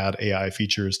trying to add AI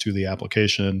features to the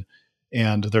application.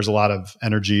 And there's a lot of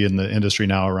energy in the industry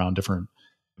now around different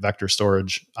vector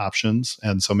storage options.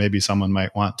 And so maybe someone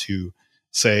might want to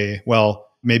say, well,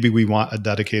 maybe we want a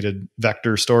dedicated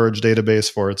vector storage database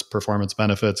for its performance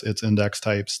benefits, its index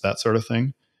types, that sort of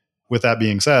thing. With that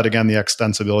being said, again, the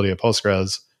extensibility of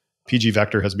Postgres, PG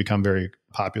Vector has become very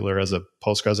popular as a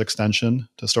Postgres extension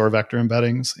to store vector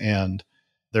embeddings. And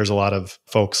there's a lot of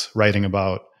folks writing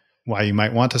about why you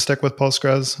might want to stick with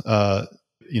Postgres.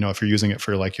 You know, if you're using it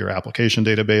for like your application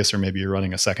database, or maybe you're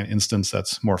running a second instance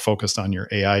that's more focused on your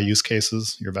AI use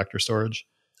cases, your vector storage.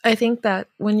 I think that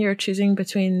when you're choosing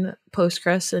between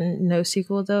Postgres and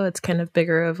NoSQL, though, it's kind of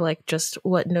bigger of like just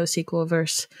what NoSQL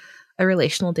versus a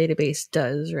relational database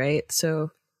does, right?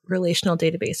 So relational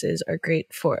databases are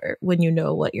great for when you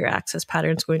know what your access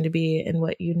pattern is going to be and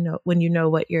what you know when you know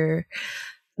what your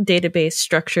database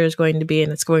structure is going to be,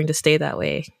 and it's going to stay that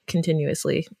way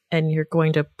continuously, and you're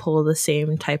going to pull the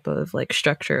same type of like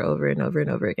structure over and over and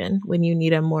over again. When you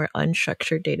need a more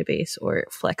unstructured database or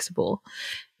flexible,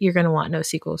 you're going to want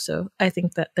NoSQL. So I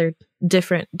think that they're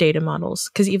different data models,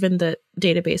 because even the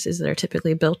databases that are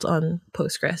typically built on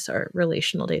Postgres are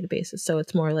relational databases. So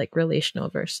it's more like relational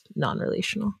versus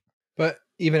non-relational. But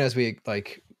even as we,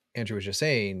 like Andrew was just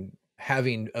saying,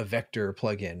 having a vector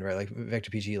plugin, right? Like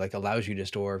Vector PG, like allows you to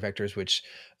store vectors, which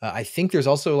I think there's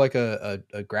also like a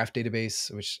graph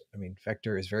database, which I mean,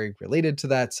 vector is very related to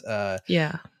that.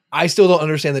 Yeah. I still don't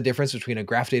understand the difference between a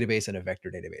graph database and a vector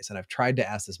database. And I've tried to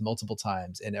ask this multiple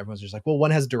times and everyone's just like, well,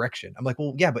 one has direction. I'm like,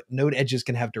 well, yeah, but node edges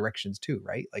can have directions too,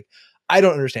 right? Like, I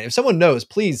don't understand. If someone knows,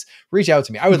 please reach out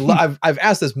to me. I would love, I've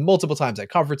asked this multiple times at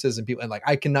conferences and people, and like,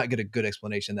 I cannot get a good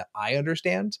explanation that I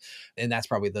understand. And that's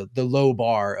probably the low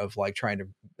bar of like trying to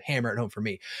hammer it home for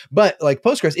me. But like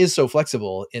Postgres is so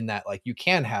flexible in that like you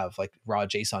can have like raw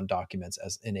JSON documents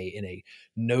as in a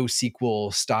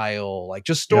NoSQL style, like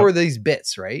just store these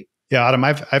bits, right? Yeah, Adam,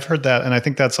 I've heard that, and I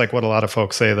think that's like what a lot of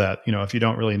folks say, that if you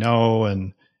don't really know,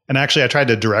 and actually I tried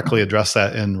to directly address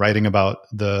that in writing about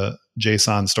the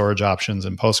JSON storage options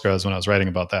in Postgres when I was writing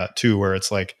about that too, where it's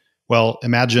like, well,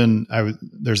 imagine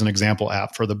there's an example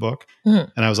app for the book, and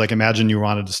I was like, imagine you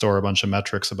wanted to store a bunch of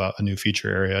metrics about a new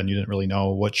feature area, and you didn't really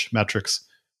know which metrics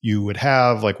you would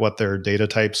have, like what their data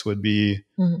types would be,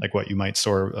 like what you might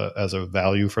store as a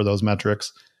value for those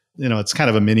metrics. It's kind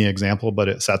of a mini example, but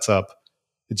it sets up.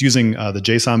 It's using the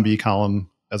JSON-B column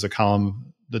as a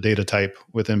column, the data type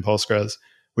within Postgres,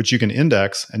 which you can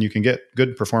index and you can get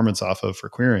good performance off of for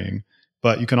querying.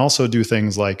 But you can also do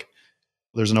things like,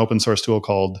 there's an open source tool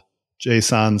called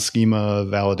JSON schema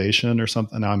validation or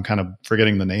something. Now I'm kind of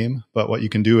forgetting the name, but what you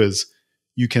can do is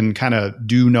you can kind of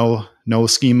do no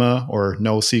schema or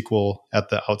no SQL at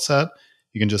the outset.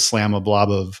 You can just slam a blob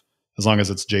of, as long as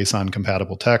it's JSON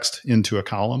compatible text, into a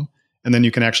column. And then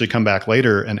you can actually come back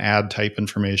later and add type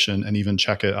information and even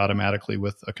check it automatically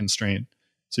with a constraint.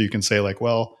 So you can say like,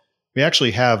 well, we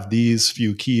actually have these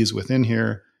few keys within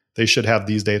here. They should have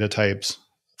these data types.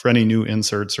 For any new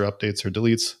inserts or updates or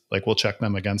deletes, like we'll check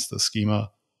them against the schema.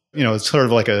 It's sort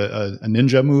of like a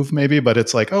ninja move maybe, but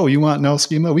it's like, oh, you want no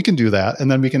schema? We can do that.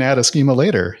 And then we can add a schema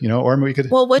later, or we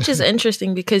could. Well, which is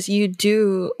interesting because you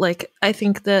do like, I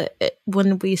think that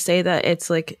when we say that, it's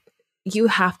like, you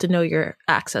have to know your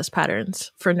access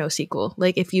patterns for NoSQL.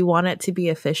 Like if you want it to be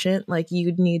efficient, like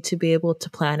you need to be able to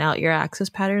plan out your access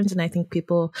patterns. And I think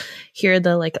people hear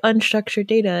the like unstructured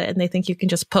data and they think you can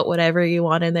just put whatever you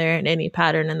want in there in any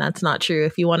pattern. And that's not true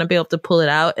if you want to be able to pull it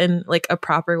out in like a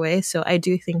proper way. So I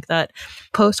do think that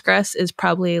Postgres is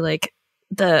probably like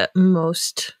the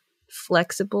most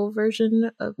flexible version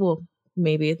of, well,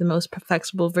 maybe the most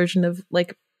flexible version of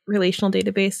like relational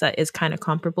database that is kind of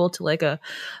comparable to like a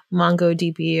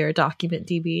MongoDB or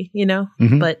DocumentDB,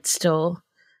 but still,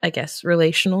 I guess,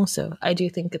 relational. So I do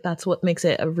think that that's what makes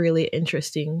it a really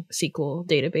interesting SQL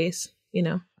database,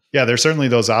 Yeah, there's certainly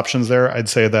those options there. I'd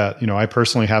say that, I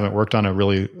personally haven't worked on a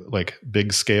really like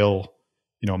big scale,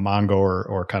 Mongo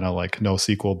or kind of like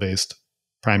NoSQL based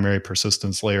primary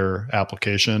persistence layer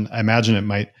application. I imagine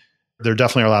there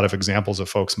definitely are a lot of examples of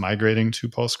folks migrating to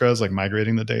Postgres, like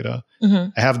migrating the data.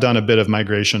 I have done a bit of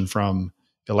migration from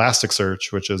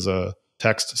Elasticsearch, which is a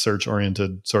text search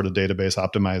oriented sort of database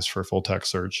optimized for full text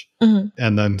search.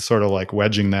 And then sort of like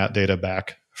wedging that data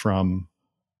back from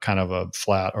kind of a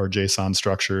flat or JSON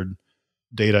structured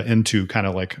data into kind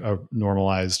of like a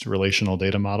normalized relational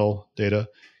data model data.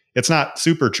 It's not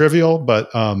super trivial,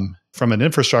 but from an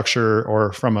infrastructure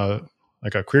or from a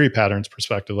query patterns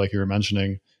perspective, like you were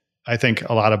mentioning, I think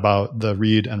a lot about the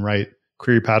read and write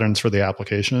query patterns for the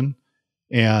application.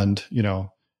 And,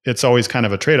 it's always kind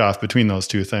of a trade-off between those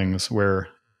two things where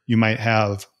you might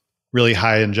have really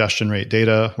high ingestion rate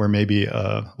data where maybe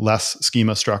a less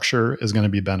schema structure is going to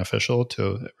be beneficial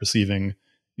to receiving,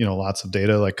 lots of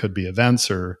data, like could be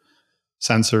events or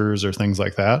sensors or things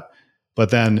like that. But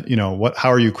then,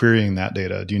 how are you querying that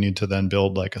data? Do you need to then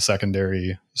build like a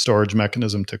secondary storage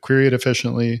mechanism to query it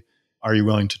efficiently? Are you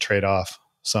willing to trade off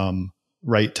some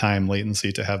write time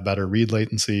latency to have better read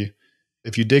latency?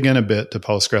 If you dig in a bit to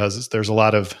Postgres, there's a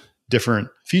lot of different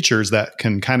features that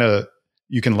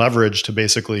you can leverage to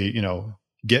basically,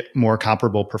 get more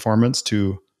comparable performance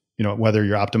to, whether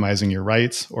you're optimizing your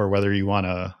writes or whether you want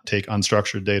to take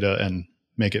unstructured data and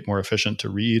make it more efficient to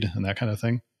read and that kind of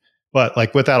thing. But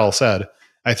like with that all said,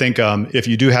 I think if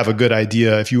you do have a good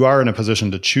idea, if you are in a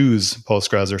position to choose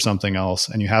Postgres or something else,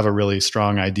 and you have a really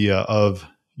strong idea of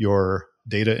your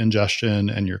data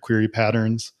ingestion and your query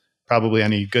patterns, probably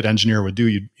any good engineer would do,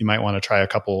 you might want to try a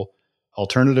couple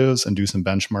alternatives and do some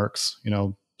benchmarks,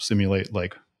 simulate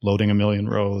like loading 1 million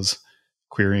rows,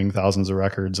 querying thousands of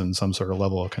records and some sort of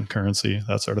level of concurrency,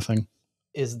 that sort of thing.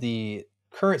 Is the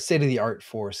current state of the art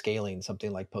for scaling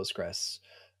something like Postgres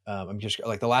I'm just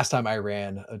like the last time I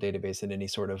ran a database in any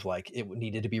sort of like it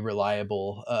needed to be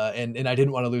reliable, and I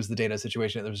didn't want to lose the data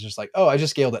situation. It was just like, oh, I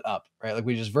just scaled it up, right? Like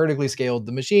we just vertically scaled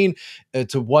the machine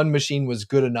to one machine was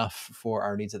good enough for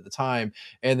our needs at the time,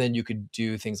 and then you could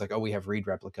do things like, oh, we have read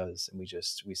replicas, and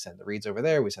we send the reads over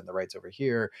there, we send the writes over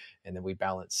here, and then we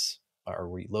balance or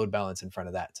we load balance in front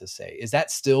of that to say, is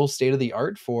that still state of the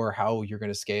art for how you're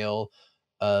going to scale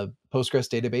a Postgres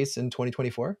database in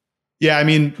 2024? Yeah, I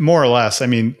mean, more or less. I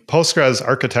mean, Postgres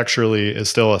architecturally is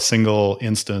still a single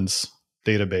instance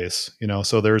database,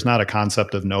 so there's not a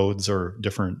concept of nodes or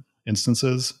different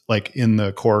instances like in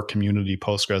the core community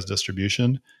Postgres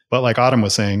distribution. But like Autumn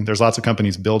was saying, there's lots of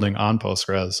companies building on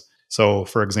Postgres. So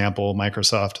for example,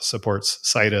 Microsoft supports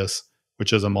Citus,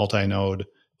 which is a multi-node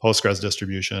Postgres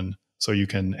distribution. So you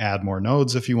can add more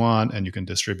nodes if you want, and you can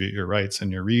distribute your writes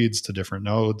and your reads to different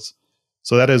nodes.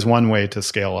 So that is one way to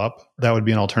scale up. That would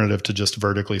be an alternative to just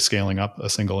vertically scaling up a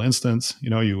single instance.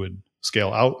 You would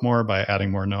scale out more by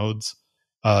adding more nodes.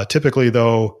 Typically,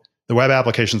 though, the web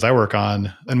applications I work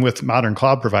on, and with modern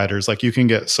cloud providers, like you can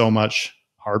get so much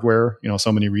hardware,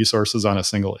 so many resources on a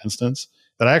single instance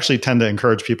that I actually tend to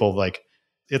encourage people like,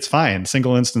 it's fine.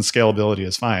 Single instance scalability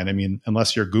is fine. I mean,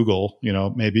 unless you're Google,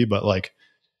 maybe, but like,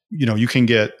 you can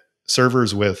get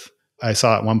servers with, I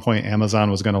saw at one point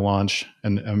Amazon was going to launch,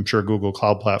 and I'm sure Google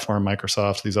Cloud Platform,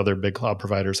 Microsoft, these other big cloud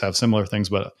providers have similar things,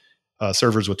 but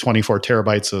servers with 24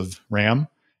 terabytes of RAM.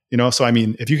 So I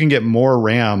mean, if you can get more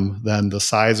RAM than the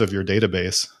size of your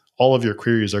database, all of your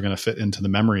queries are going to fit into the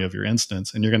memory of your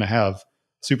instance, and you're going to have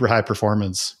super high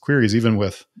performance queries, even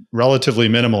with relatively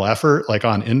minimal effort, like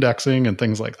on indexing and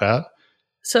things like that.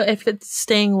 So if it's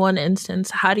staying one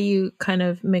instance, how do you kind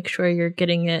of make sure you're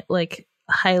getting it like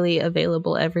highly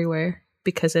available everywhere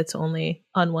because it's only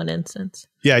on one instance?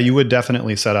 Yeah, you would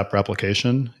definitely set up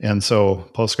replication. And so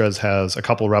Postgres has a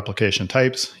couple replication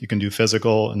types. You can do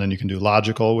physical, and then you can do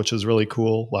logical, which is really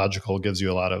cool. Logical gives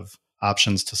you a lot of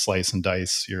options to slice and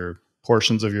dice your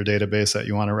portions of your database that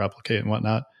you want to replicate and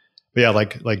whatnot. But yeah,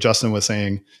 like Justin was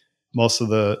saying, most of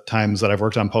the times that I've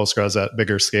worked on Postgres at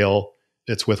bigger scale,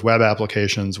 it's with web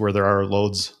applications where there are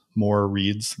loads more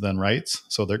reads than writes.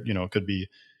 So there, it could be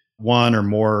one or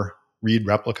more read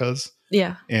replicas.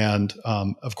 Yeah. And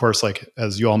of course, like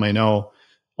as you all may know,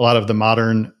 a lot of the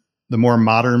more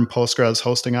modern Postgres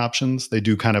hosting options, they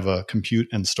do kind of a compute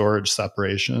and storage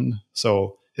separation.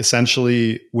 So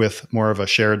essentially with more of a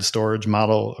shared storage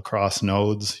model across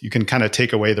nodes, you can kind of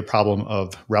take away the problem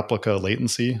of replica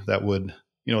latency that would,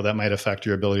 that might affect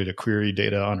your ability to query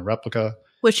data on a replica.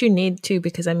 Which you need to,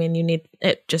 because I mean, you need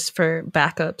it just for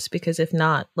backups, because if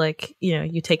not, like,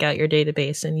 you take out your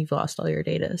database and you've lost all your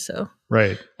data. So,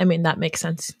 right. I mean, that makes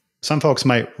sense. Some folks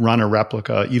might run a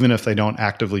replica, even if they don't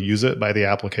actively use it by the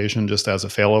application, just as a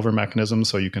failover mechanism.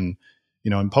 So you can,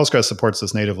 and Postgres supports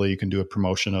this natively. You can do a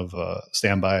promotion of a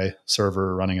standby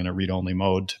server running in a read-only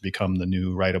mode to become the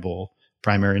new writable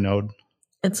primary node.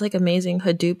 It's like amazing.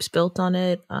 Hadoop's built on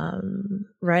it.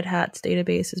 Red Hat's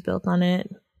database is built on it.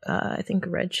 I think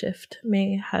Redshift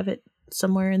may have it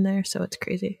somewhere in there, so it's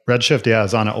crazy. Redshift, yeah,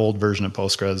 is on an old version of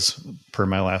Postgres, per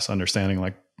my last understanding,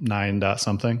 like 9 dot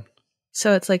something.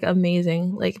 So it's like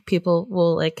amazing. Like people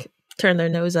will like turn their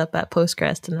nose up at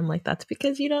Postgres, and I'm like, that's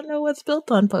because you don't know what's built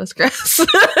on Postgres.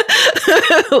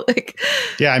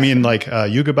 Yeah, I mean, like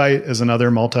Yugabyte is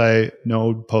another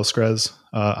multi-node Postgres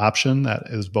option that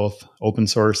is both open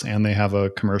source and they have a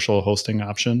commercial hosting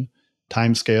option.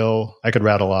 Timescale, I could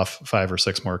rattle off 5 or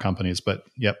 6 more companies, but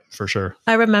yep, for sure.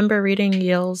 I remember reading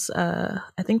Yale's, I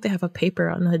think they have a paper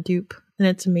on Hadoop, and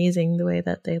it's amazing the way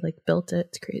that they like built it.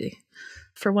 It's crazy.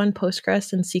 For one,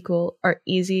 Postgres and SQL are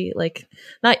easy, like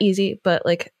not easy, but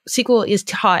like SQL is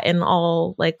taught in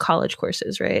all like college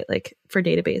courses, right? Like for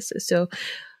databases. So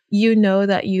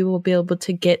that you will be able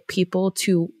to get people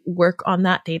to work on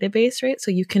that database, right?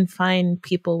 So you can find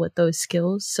people with those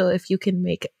skills. So if you can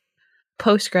make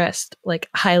Postgres like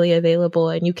highly available,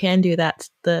 and you can do that,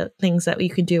 the things that you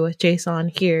can do with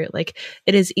JSON here, like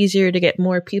it is easier to get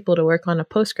more people to work on a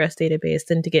Postgres database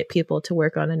than to get people to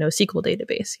work on a NoSQL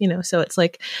database, so it's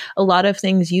like a lot of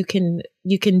things you can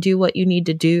do what you need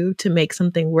to do to make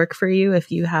something work for you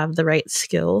if you have the right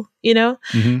skill,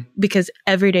 because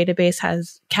every database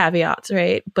has caveats,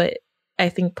 right? But I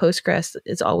think Postgres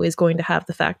is always going to have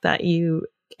the fact that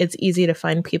it's easy to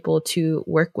find people to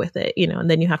work with it,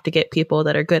 and then you have to get people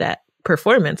that are good at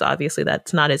performance. Obviously,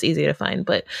 that's not as easy to find,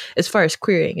 but as far as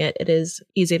querying it, it is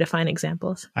easy to find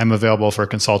examples. I'm available for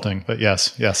consulting, but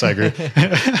yes, I agree.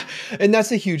 And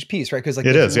that's a huge piece, right? Because like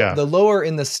the lower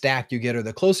in the stack you get, or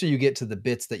the closer you get to the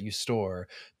bits that you store,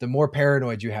 the more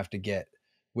paranoid you have to get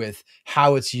with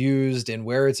how it's used and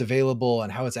where it's available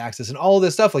and how it's accessed and all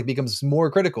this stuff like becomes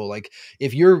more critical. Like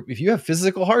if you have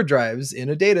physical hard drives in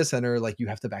a data center, like you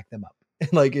have to back them up.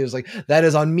 Like it was like, that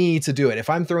is on me to do it. If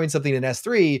I'm throwing something in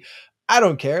S3, I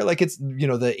don't care. Like it's,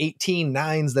 the 18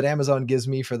 nines that Amazon gives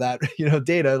me for that,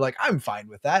 data, like I'm fine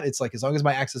with that. It's like, as long as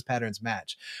my access patterns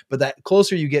match. But that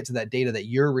closer you get to that data that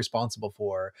you're responsible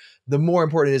for, the more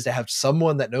important it is to have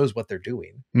someone that knows what they're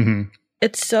doing. Mm-hmm.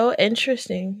 It's so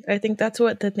interesting. I think that's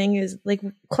what the thing is. Like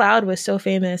cloud was so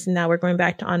famous and now we're going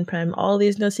back to on-prem. All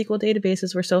these NoSQL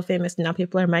databases were so famous and now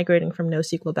people are migrating from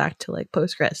NoSQL back to like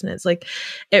Postgres. And it's like,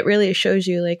 it really shows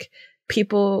you like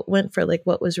people went for like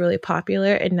what was really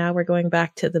popular and now we're going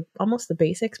back to almost the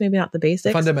basics, maybe not the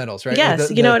basics. The fundamentals, right? Yes,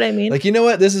 like you know what I mean? Like,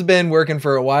 what? This has been working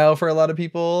for a while for a lot of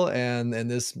people and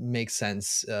this makes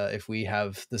sense if we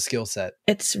have the skill set.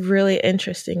 It's really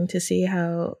interesting to see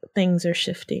how things are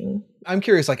shifting. I'm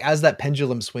curious, like as that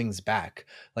pendulum swings back,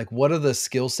 like what are the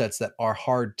skill sets that are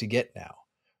hard to get now?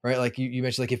 Right? Like you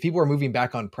mentioned, like if people are moving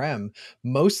back on-prem,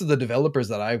 most of the developers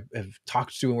that I have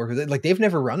talked to and worked with, like they've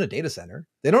never run a data center.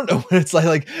 They don't know what it's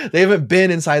like they haven't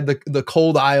been inside the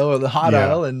cold aisle or the hot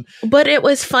aisle. But it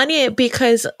was funny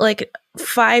because like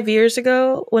 5 years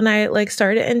ago when I like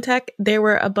started in tech, there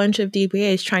were a bunch of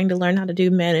DBAs trying to learn how to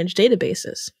do managed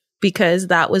databases, because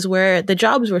that was where the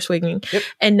jobs were swinging. Yep.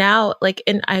 And now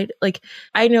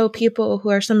I know people who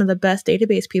are some of the best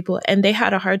database people and they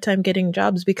had a hard time getting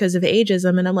jobs because of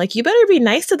ageism. And I'm like, you better be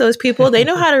nice to those people. They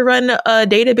know how to run a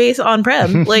database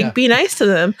on-prem. Like be nice to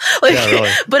them. Like,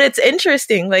 really. But it's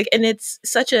interesting. Like, and it's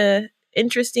such a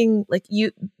interesting, like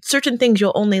certain things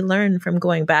you'll only learn from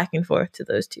going back and forth to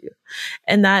those two.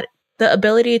 And that the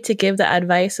ability to give the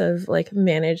advice of like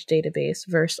managed database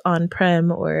versus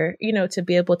on-prem, or, to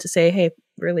be able to say, hey,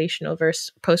 relational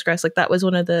versus Postgres, like that was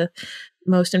one of the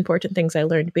most important things I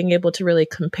learned, being able to really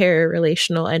compare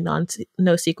relational and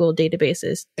NoSQL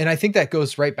databases. And I think that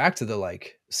goes right back to the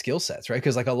like skill sets, right?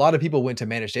 Because like a lot of people went to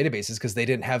managed databases because they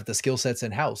didn't have the skill sets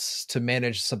in-house to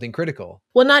manage something critical.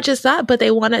 Well, not just that, but they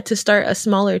wanted to start a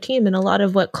smaller team. And a lot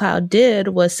of what cloud did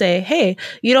was say, hey,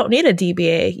 you don't need a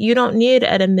DBA. You don't need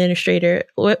an administrator.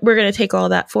 We're going to take all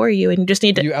that for you. And you just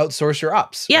need to... You outsource your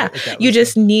ops. Yeah. Right? Like you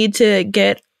just need to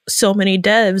get so many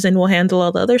devs and we'll handle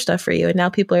all the other stuff for you. And now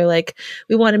people are like,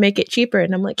 we want to make it cheaper.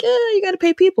 And I'm like, yeah, you got to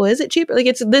pay people. Is it cheaper? Like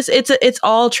it's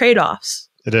all trade-offs.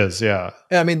 It is. Yeah.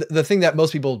 I mean, the thing that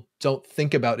most people don't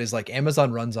think about is like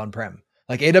Amazon runs on-prem.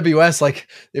 Like AWS, like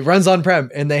it runs on-prem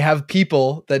and they have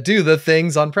people that do the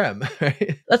things on-prem,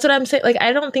 right? That's what I'm saying. Like,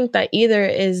 I don't think that either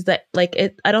is that like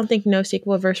it. I don't think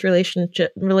NoSQL versus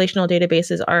relational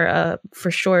databases are a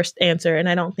for sure answer. And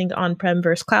I don't think on-prem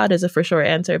versus cloud is a for sure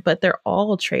answer, but they're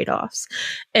all trade-offs.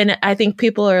 And I think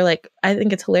people are like, I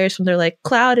think it's hilarious when they're like,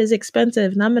 cloud is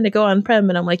expensive and I'm going to go on-prem.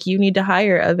 And I'm like, you need to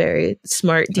hire a very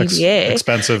smart DBA.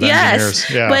 Expensive engineers.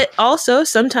 Yeah. But also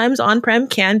sometimes on-prem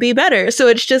can be better. So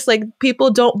it's just like people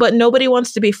don't, but nobody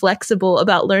wants to be flexible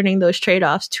about learning those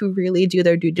trade-offs to really do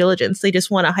their due diligence. They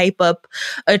just want to hype up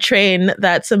a train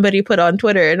that somebody put on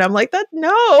Twitter. And I'm like,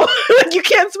 no, you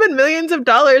can't spend millions of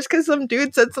dollars because some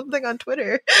dude said something on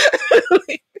Twitter.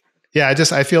 Yeah.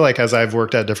 I feel like as I've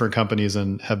worked at different companies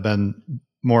and have been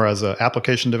more as an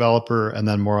application developer and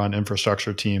then more on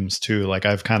infrastructure teams too, like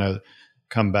I've kind of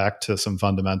come back to some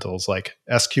fundamentals like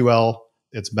SQL.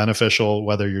 It's beneficial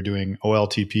whether you're doing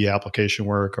OLTP application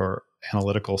work or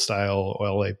analytical style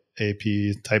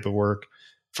OLAP type of work.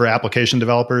 For application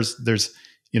developers, there's,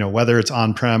 whether it's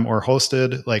on-prem or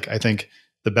hosted, like I think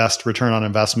the best return on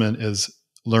investment is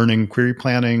learning query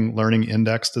planning, learning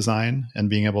index design, and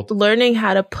being able to learning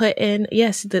how to put in,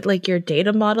 like your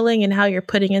data modeling and how you're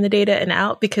putting in the data and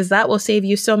out, because that will save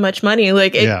you so much money.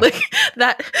 Like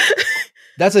that.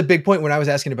 That's a big point when I was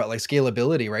asking about like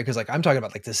scalability, right? Because like I'm talking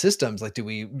about like the systems, like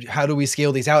how do we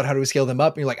scale these out? How do we scale them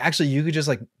up? And you're like, actually, you could just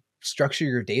like structure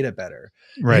your data better,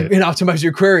 right? And optimize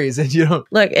your queries. And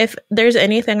look, if there's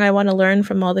anything I want to learn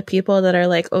from all the people that are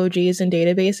like OGs in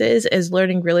databases is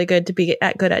learning really good to be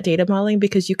good at data modeling,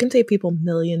 because you can save people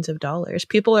millions of dollars.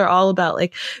 People are all about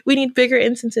like, we need bigger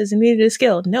instances and we need to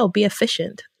scale. No, be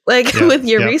efficient. With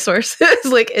your resources.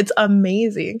 Like it's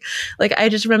amazing. Like I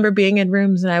just remember being in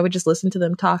rooms and I would just listen to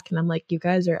them talk and I'm like, you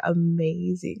guys are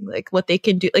amazing. Like what they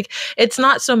can do. Like it's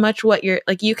not so much what you're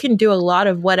like, you can do a lot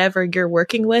of whatever you're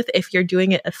working with if you're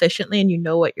doing it efficiently and you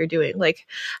know what you're doing. Like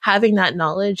having that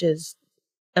knowledge is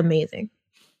amazing.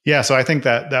 Yeah. So I think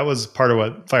that was part of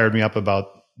what fired me up about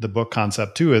the book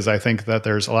concept too, is I think that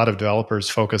there's a lot of developers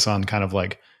focus on kind of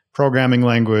like programming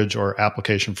language or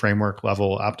application framework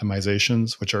level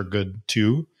optimizations, which are good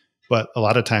too. But a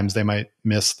lot of times they might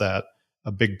miss that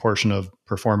a big portion of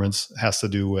performance has to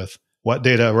do with what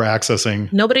data we're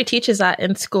accessing. Nobody teaches that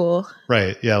in school.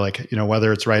 Right. Yeah. Like,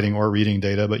 whether it's writing or reading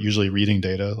data, but usually reading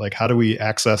data, like how do we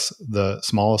access the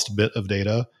smallest bit of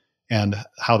data and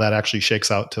how that actually shakes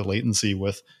out to latency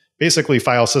with basically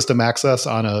file system access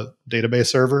on a database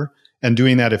server and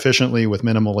doing that efficiently with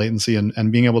minimal latency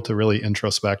and being able to really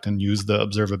introspect and use the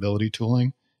observability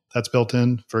tooling that's built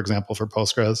in, for example, for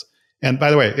Postgres. And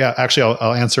by the way, yeah, actually,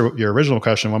 I'll answer your original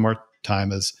question one more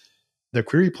time is the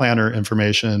query planner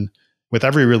information. With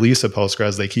every release of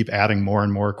Postgres, they keep adding more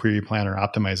and more query planner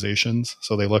optimizations.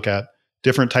 So they look at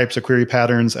different types of query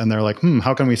patterns and they're like,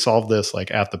 how can we solve this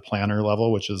like at the planner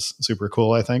level, which is super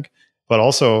cool, I think. But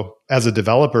also as a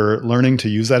developer, learning to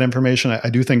use that information, I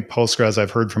do think Postgres,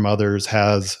 I've heard from others,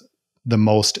 has the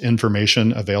most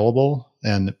information available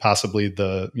and possibly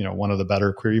the, one of the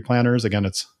better query planners. Again,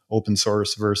 it's open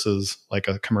source versus like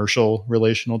a commercial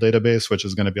relational database, which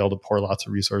is going to be able to pour lots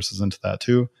of resources into that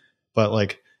too. But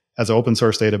like as an open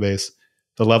source database,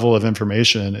 the level of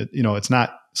information, it's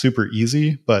not super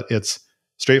easy, but it's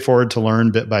straightforward to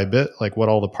learn bit by bit, like what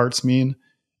all the parts mean.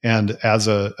 And as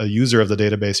a user of the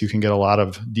database, you can get a lot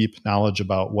of deep knowledge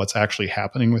about what's actually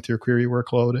happening with your query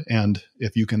workload. And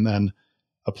if you can then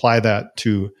apply that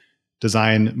to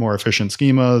design more efficient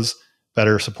schemas,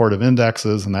 better supportive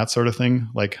indexes, and that sort of thing,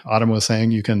 like Autumn was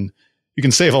saying, you can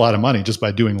save a lot of money just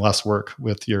by doing less work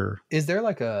with your. Is there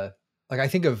like I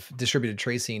think of distributed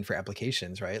tracing for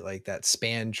applications, right? Like that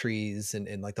span trees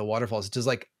and like the waterfalls. Does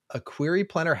like a query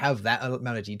planner have that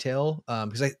amount of detail?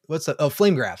 Because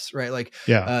flame graphs, right? Like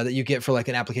that you get for like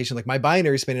an application, like my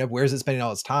binary spinning up, where is it spending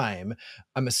all its time?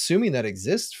 I'm assuming that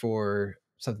exists for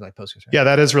something like Postgres, right? Yeah,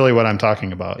 that is really what I'm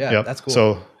talking about. Yeah, that's cool.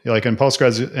 So like in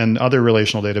Postgres and other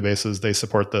relational databases, they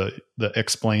support the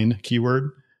explain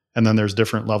keyword. And then there's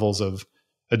different levels of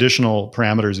additional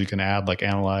parameters you can add, like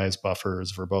analyze,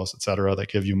 buffers, verbose, et cetera, that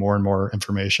give you more and more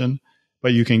information.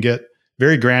 But you can get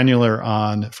very granular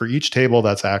on, for each table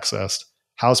that's accessed,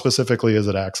 how specifically is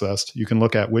it accessed? You can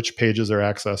look at which pages are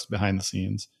accessed behind the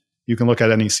scenes. You can look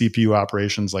at any CPU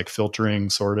operations like filtering,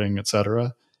 sorting, et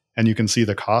cetera. And you can see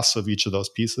the costs of each of those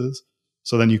pieces.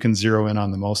 So then you can zero in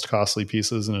on the most costly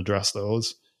pieces and address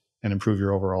those and improve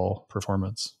your overall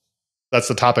performance. That's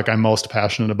the topic I'm most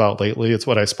passionate about lately. It's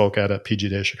what I spoke at PG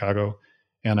Day Chicago.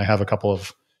 And I have a couple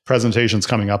of presentations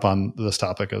coming up on this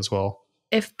topic as well.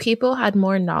 If people had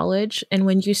more knowledge, and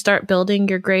when you start building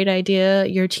your great idea,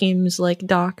 your team's like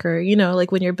Docker,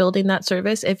 like when you're building that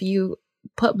service, if you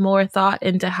put more thought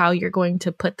into how you're going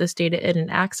to put this data in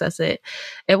and access it,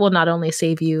 it will not only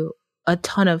save you a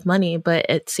ton of money, but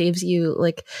it saves you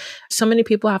like so many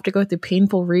people have to go through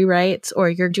painful rewrites, or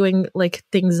you're doing like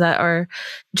things that are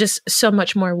just so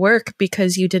much more work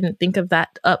because you didn't think of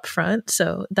that up front.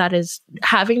 So that is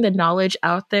having the knowledge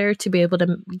out there to be able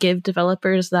to give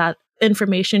developers that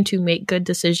information to make good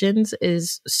decisions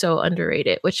is so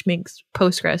underrated, which makes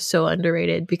Postgres so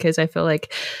underrated, because I feel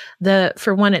like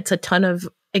for one, it's a ton of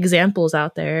examples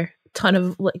out there, ton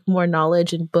of like more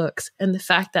knowledge in books, and the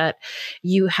fact that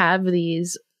you have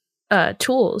these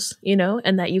tools,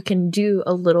 and that you can do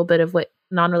a little bit of what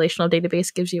non-relational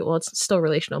database gives you. Well, it's still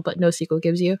relational, but NoSQL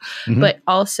gives you, but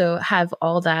also have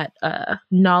all that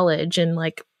knowledge and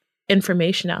like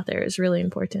information out there is really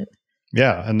important.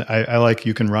 Yeah. And I like,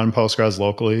 you can run Postgres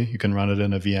locally. You can run it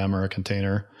in a VM or a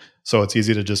container. So it's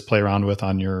easy to just play around with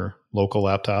on your local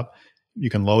laptop. You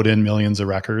can load in millions of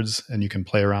records and you can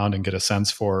play around and get a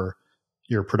sense for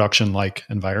your production-like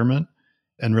environment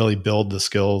and really build the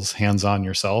skills hands-on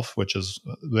yourself, which is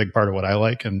a big part of what I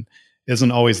like and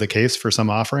isn't always the case for some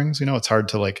offerings. It's hard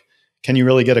to like, can you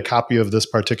really get a copy of this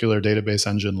particular database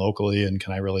engine locally? And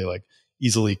can I really like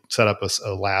easily set up a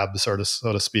lab, so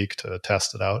to speak, to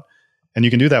test it out? And you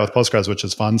can do that with Postgres, which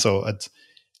is fun. So it's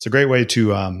a great way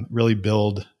to really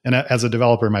build. And as a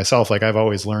developer myself, like I've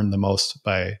always learned the most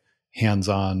by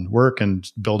hands-on work and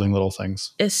building little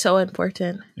things. Is so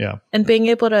important. Yeah. And being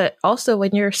able to also,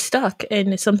 when you're stuck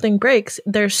and something breaks,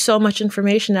 there's so much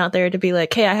information out there to be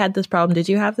like, hey, I had this problem. Did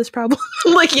you have this problem?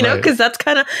 Like, because that's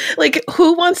kind of like,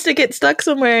 who wants to get stuck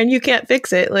somewhere and you can't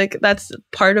fix it? Like, that's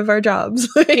part of our jobs,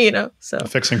 so.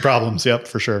 Fixing problems. Yep,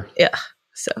 for sure. Yeah.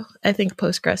 So I think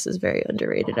Postgres is very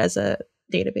underrated as a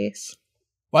database.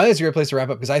 Well, I think it's a great place to wrap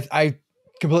up, because I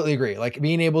Completely agree. Like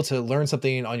being able to learn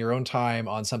something on your own time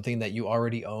on something that you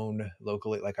already own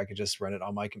locally. Like I could just run it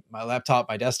on my laptop,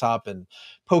 my desktop, and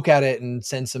poke at it and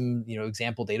send some,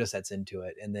 example data sets into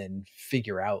it, and then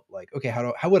figure out like, okay,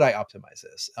 how would I optimize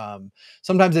this?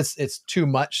 Sometimes it's too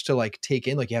much to like take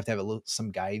in. Like you have to have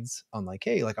some guides on like,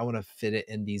 hey, like I want to fit it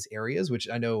in these areas, which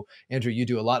I know, Andrew, you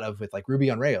do a lot of with like Ruby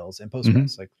on Rails and Postgres.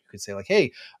 Mm-hmm. Like you could say like,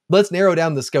 hey, let's narrow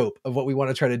down the scope of what we want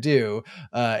to try to do,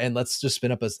 and let's just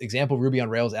spin up an example Ruby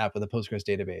on Rails app with a Postgres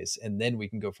database, and then we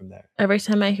can go from there. Every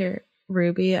time I hear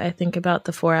Ruby, I think about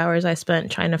the 4 hours I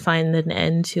spent trying to find an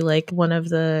end to like one of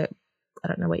the, I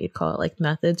don't know what you'd call it, like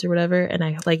methods or whatever. And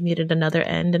I like needed another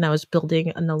end, and I was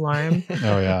building an alarm.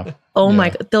 Oh yeah. Oh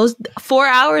my God. Those 4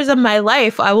 hours of my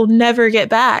life, I will never get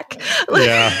back.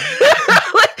 Yeah.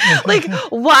 like,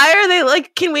 why are they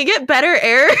like, can we get better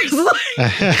errors?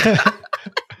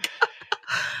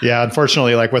 Yeah,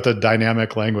 unfortunately, like with a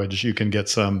dynamic language, you can get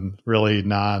some really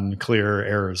non-clear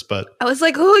errors. But I was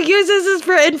like, who uses this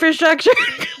for infrastructure?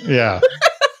 yeah.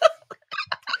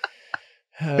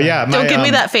 But yeah, Don't give me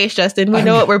that face, Justin. We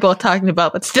know what we're both talking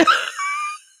about, but still.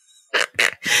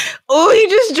 Oh, he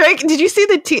just drank. Did you see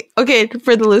the tea? Okay,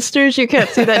 for the listeners, you can't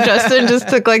see that Justin just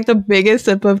took like the biggest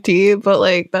sip of tea, but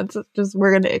like that's just,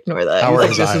 we're going to ignore that.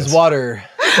 Like, this is water.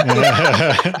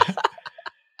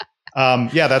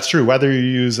 Yeah, that's true. Whether you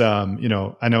use,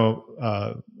 I know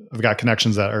I've got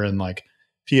connections that are in like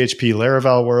PHP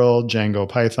Laravel world, Django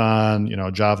Python,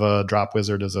 Java Drop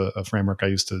Wizard is a framework I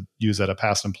used to use at a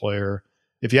past employer.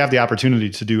 If you have the opportunity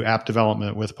to do app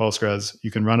development with Postgres, you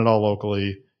can run it all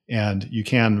locally, and you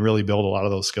can really build a lot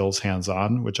of those skills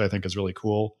hands-on, which I think is really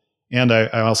cool. And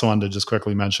I also wanted to just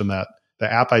quickly mention that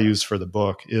the app I used for the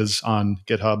book is on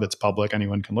GitHub. It's public.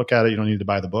 Anyone can look at it. You don't need to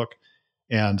buy the book.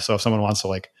 And so if someone wants to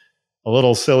like a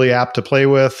little silly app to play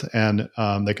with, and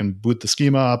they can boot the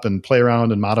schema up and play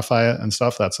around and modify it and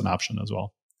stuff, that's an option as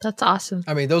well. That's awesome.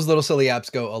 I mean, those little silly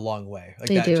apps go a long way. Like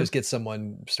They that do. just gets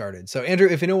someone started. So Andrew,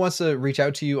 if anyone wants to reach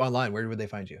out to you online, where would they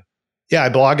find you? Yeah, I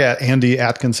blog at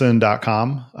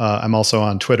andyatkinson.com. I'm also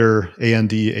on Twitter,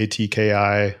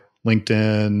 ANDATKI,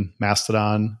 LinkedIn,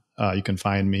 Mastodon. You can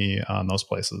find me on those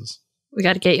places. We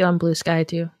got to get you on Blue Sky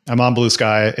too. I'm on Blue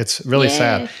Sky. It's really Yay.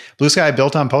 sad. Blue Sky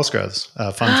built on Postgres.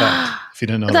 Fun fact, if you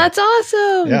didn't know That's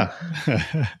awesome. Yeah.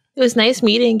 It was nice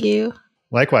meeting you.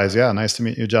 Likewise. Yeah. Nice to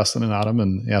meet you, Justin and Autumn.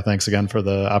 And yeah, thanks again for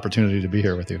the opportunity to be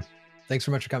here with you. Thanks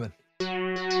so much for coming.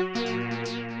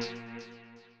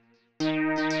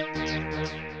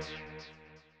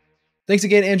 Thanks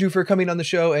again, Andrew, for coming on the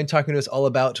show and talking to us all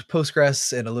about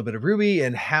Postgres and a little bit of Ruby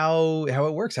and how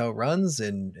it works, how it runs,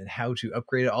 and how to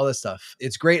upgrade it, all this stuff.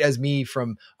 It's great as me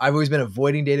I've always been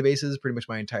avoiding databases pretty much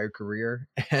my entire career.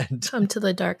 And Come to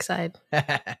the dark side.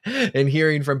 and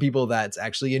hearing from people that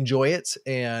actually enjoy it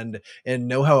and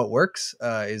know how it works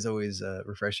is always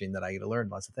refreshing, that I get to learn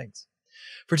lots of things.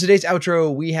 For today's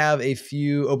outro, we have a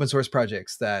few open source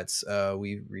projects that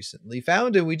we recently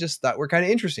found and we just thought were kind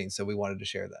of interesting, so we wanted to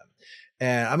share them.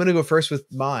 And I'm going to go first with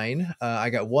mine. I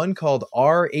got one called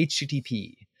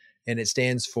RHTTP, and it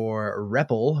stands for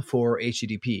REPL for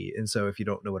HTTP. And so if you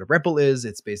don't know what a REPL is,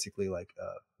 it's basically like,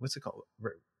 what's it called?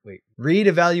 Read,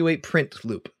 evaluate, print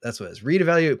loop. That's what it is. Read,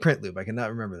 evaluate, print loop. I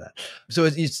cannot remember that. So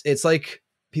it's like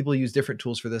people use different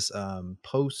tools for this.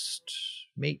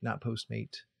 Postman?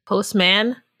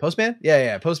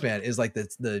 Yeah. Postman is like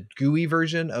the GUI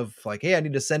version of like, hey, I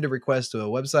need to send a request to a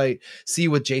website, see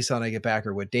what JSON I get back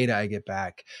or what data I get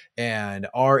back. And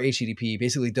our HTTP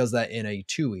basically does that in a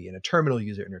TUI, in a terminal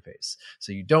user interface.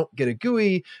 So you don't get a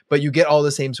GUI, but you get all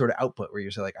the same sort of output where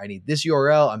you're saying like, I need this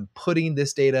URL, I'm putting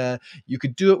this data. You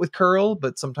could do it with curl,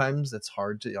 but sometimes it's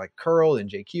hard to like curl and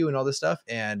JQ and all this stuff.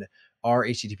 And our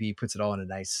HTTP puts it all in a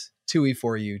nice TUI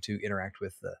for you to interact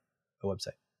with the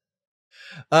website.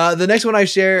 The next one I'll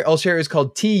share is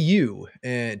called TU2,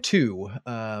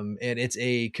 and it's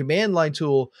a command line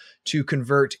tool to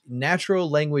convert natural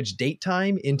language date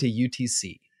time into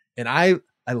UTC. And I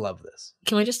love this.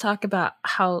 Can we just talk about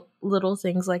how little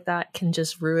things like that can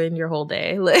just ruin your whole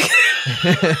day? Like,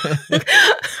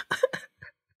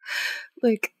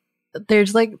 like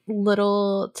there's like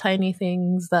little tiny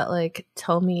things that like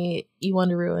tell me you want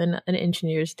to ruin an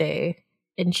engineer's day.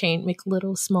 And make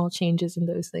little small changes in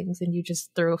those things, and you just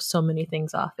throw so many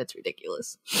things off. It's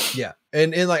ridiculous. Yeah,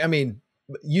 and like I mean,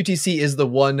 UTC is the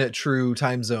one true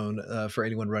time zone for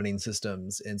anyone running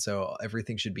systems, and so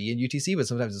everything should be in UTC. But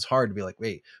sometimes it's hard to be like,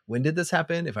 wait, when did this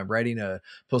happen? If I'm writing a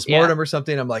postmortem or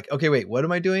something, I'm like, okay, wait, what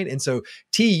am I doing? And so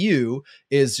TU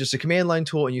is just a command line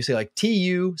tool, and you say like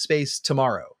TU space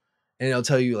tomorrow, and it'll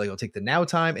tell you like it'll take the now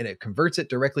time, and it converts it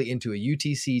directly into a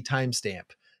UTC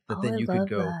timestamp that then you could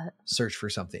go search for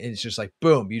something. And it's just like,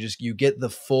 boom, you get the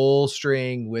full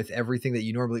string with everything that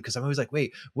you normally, because I'm always like,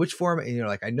 wait, which format? And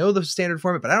like, I know the standard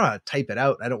format, but I don't know how to type it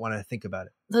out. I don't want to think about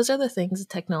it. Those are the things,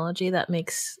 technology that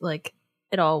makes like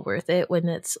it all worth it, when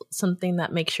it's something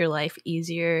that makes your life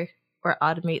easier or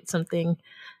automate something.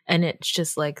 And it's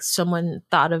just like someone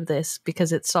thought of this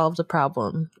because it solved a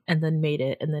problem and then made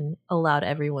it and then allowed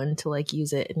everyone to like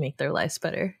use it and make their lives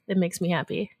better. It makes me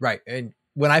happy. Right. And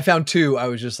when I found 2, I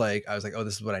was like, oh,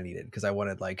 this is what I needed. Because I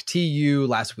wanted like TU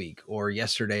last week or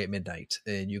yesterday at midnight.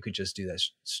 And you could just do that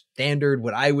standard,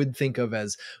 what I would think of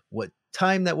as what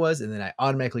time that was. And then I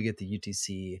automatically get the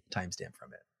UTC timestamp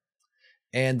from it.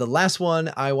 And the last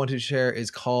one I want to share is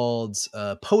called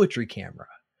Poetry Camera.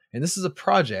 And this is a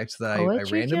project that I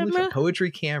randomly found. Poetry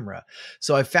Camera.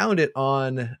 So I found it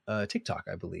on TikTok,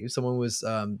 I believe. Someone was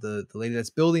the lady that's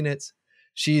building it.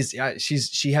 She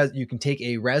has, you can take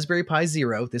a Raspberry Pi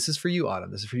Zero. This is for you,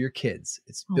 Autumn. This is for your kids.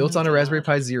 It's built on a Raspberry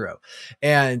Pi Zero.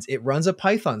 And it runs a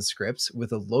Python script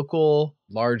with a local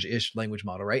large-ish language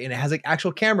model, right? And it has an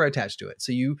actual camera attached to it.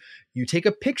 So you take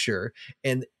a picture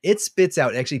and it spits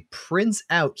out, it actually prints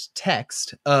out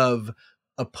text of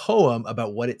a poem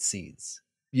about what it sees.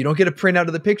 You don't get a printout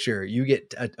of the picture. You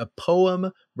get a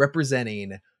poem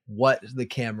representing what the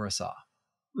camera saw.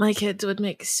 My kids would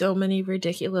make so many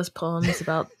ridiculous poems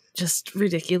about just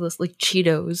ridiculous, like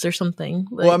Cheetos or something.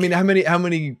 Like, well, I mean, how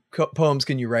many poems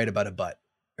can you write about a butt?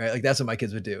 Right? Like, that's what my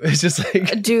kids would do. It's just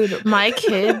like, dude, my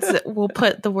kids will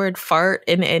put the word fart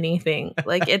in anything.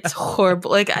 Like, it's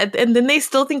horrible. Like, and then they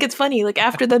still think it's funny. Like,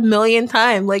 after the millionth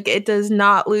time, like, it does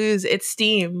not lose its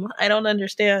steam. I don't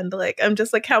understand. Like, I'm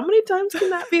just like, how many times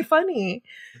can that be funny?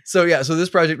 So yeah, so this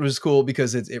project was cool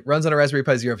because it runs on a Raspberry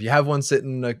Pi Zero. If you have one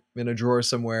sitting in a drawer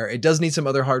somewhere, it does need some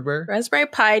other hardware. Raspberry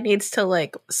Pi needs to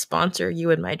like sponsor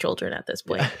you and my children at this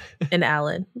point. Yeah. And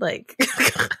Alan, like.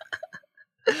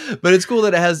 But it's cool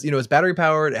that it has, it's battery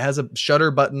powered. It has a shutter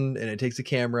button and it takes a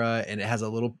camera and it has a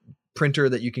little printer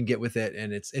that you can get with it.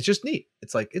 And it's just neat.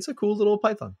 It's like, it's a cool little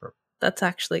Python program. That's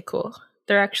actually cool.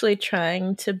 They're actually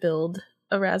trying to build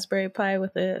a Raspberry Pi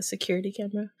with a security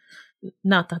camera.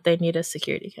 Not that they need a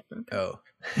security camera. Oh.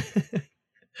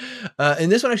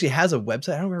 And this one actually has a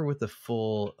website. I don't remember what the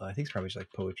full, I think it's probably just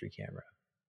like Poetry Camera.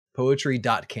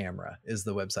 Poetry.camera is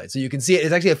the website. So you can see it.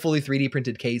 It's actually a fully 3D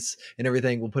printed case and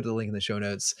everything. We'll put the link in the show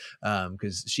notes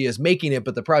because she is making it,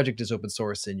 but the project is open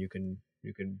source and you can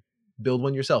build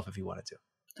one yourself if you wanted to.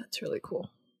 That's really cool.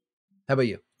 How about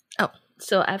you? Oh,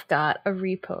 so I've got a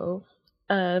repo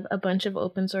of a bunch of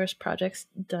open source projects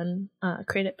done,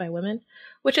 created by women,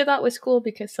 which I thought was cool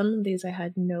because some of these I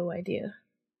had no idea.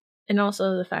 And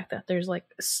also the fact that there's like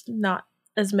not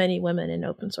as many women in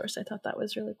open source. I thought that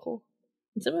was really cool.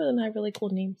 And some of them have really cool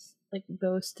names, like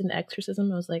Ghost and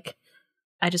Exorcism. I was like,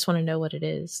 I just want to know what it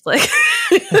is. Like,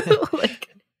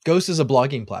 Ghost is a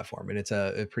blogging platform, and it's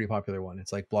a pretty popular one.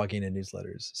 It's like blogging and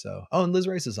newsletters. So, and Liz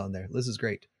Rice is on there. Liz is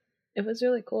great. It was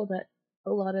really cool that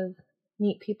a lot of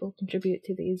neat people contribute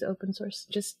to these open source.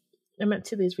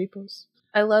 To these repos.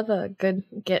 I love a good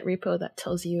Git repo that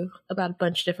tells you about a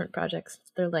bunch of different projects.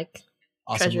 They're like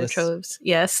awesome treasure lists. Troves.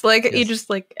 Yes. You just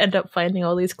like end up finding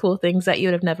all these cool things that you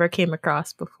would have never came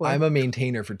across before. I'm a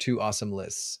maintainer for 2 awesome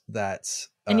lists that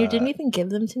and you didn't even give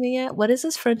them to me yet. What is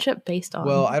this friendship based on?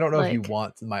 Well, I don't know if you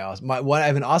want my one. I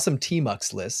have an awesome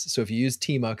tmux list. So if you use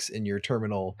tmux in your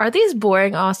terminal, are these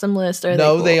boring awesome lists? Or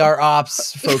no, they are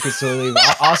ops focused.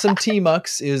 Awesome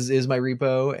tmux is my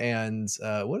repo, and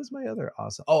what is my other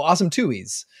awesome? Oh, awesome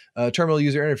TUIs, terminal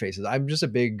user interfaces. I'm just a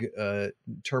big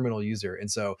terminal user, and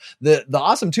so the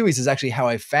awesome TUIs is actually how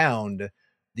I found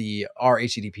the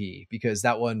RHTTP, because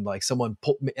that one, like, someone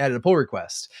added a pull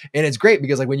request, and it's great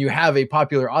because like when you have a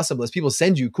popular awesome list, people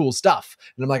send you cool stuff,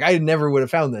 and I'm like, I never would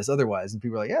have found this otherwise, and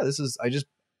people are like, yeah, I just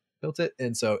built it.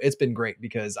 And so it's been great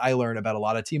because I learned about a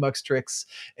lot of tmux tricks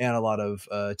and a lot of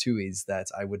TUIs that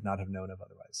I would not have known of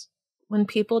otherwise. When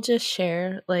people just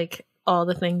share like all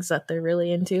the things that they're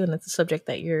really into and it's a subject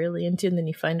that you're really into, and then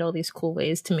you find all these cool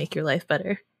ways to make your life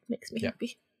better, it makes me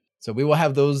happy. So we will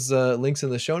have those links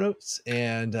in the show notes.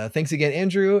 And thanks again,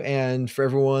 Andrew, and for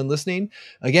everyone listening.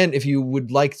 Again, if you would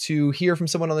like to hear from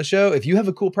someone on the show, if you have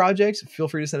a cool project, feel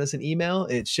free to send us an email.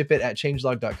 It's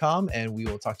shipit@changelog.com, and we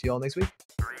will talk to you all next week.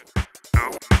 3, 2,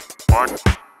 1.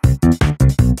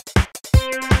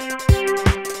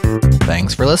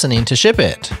 Thanks for listening to Ship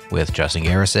It with Justin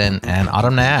Garrison and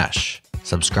Autumn Nash.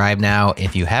 Subscribe now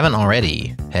if you haven't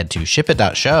already. Head to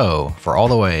shipit.show for all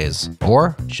the ways,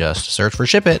 or just search for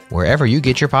Ship It wherever you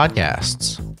get your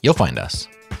podcasts. You'll find us.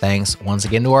 Thanks once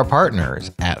again to our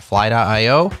partners at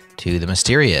Fly.io, to the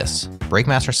mysterious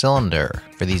Breakmaster Cylinder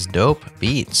for these dope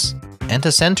beats, and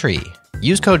to Sentry.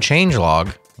 Use code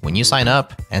CHANGELOG when you sign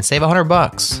up and save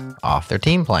 $100 off their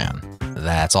team plan.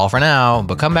 That's all for now,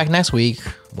 but come back next week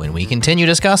when we continue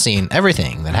discussing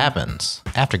everything that happens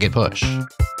after Git Push.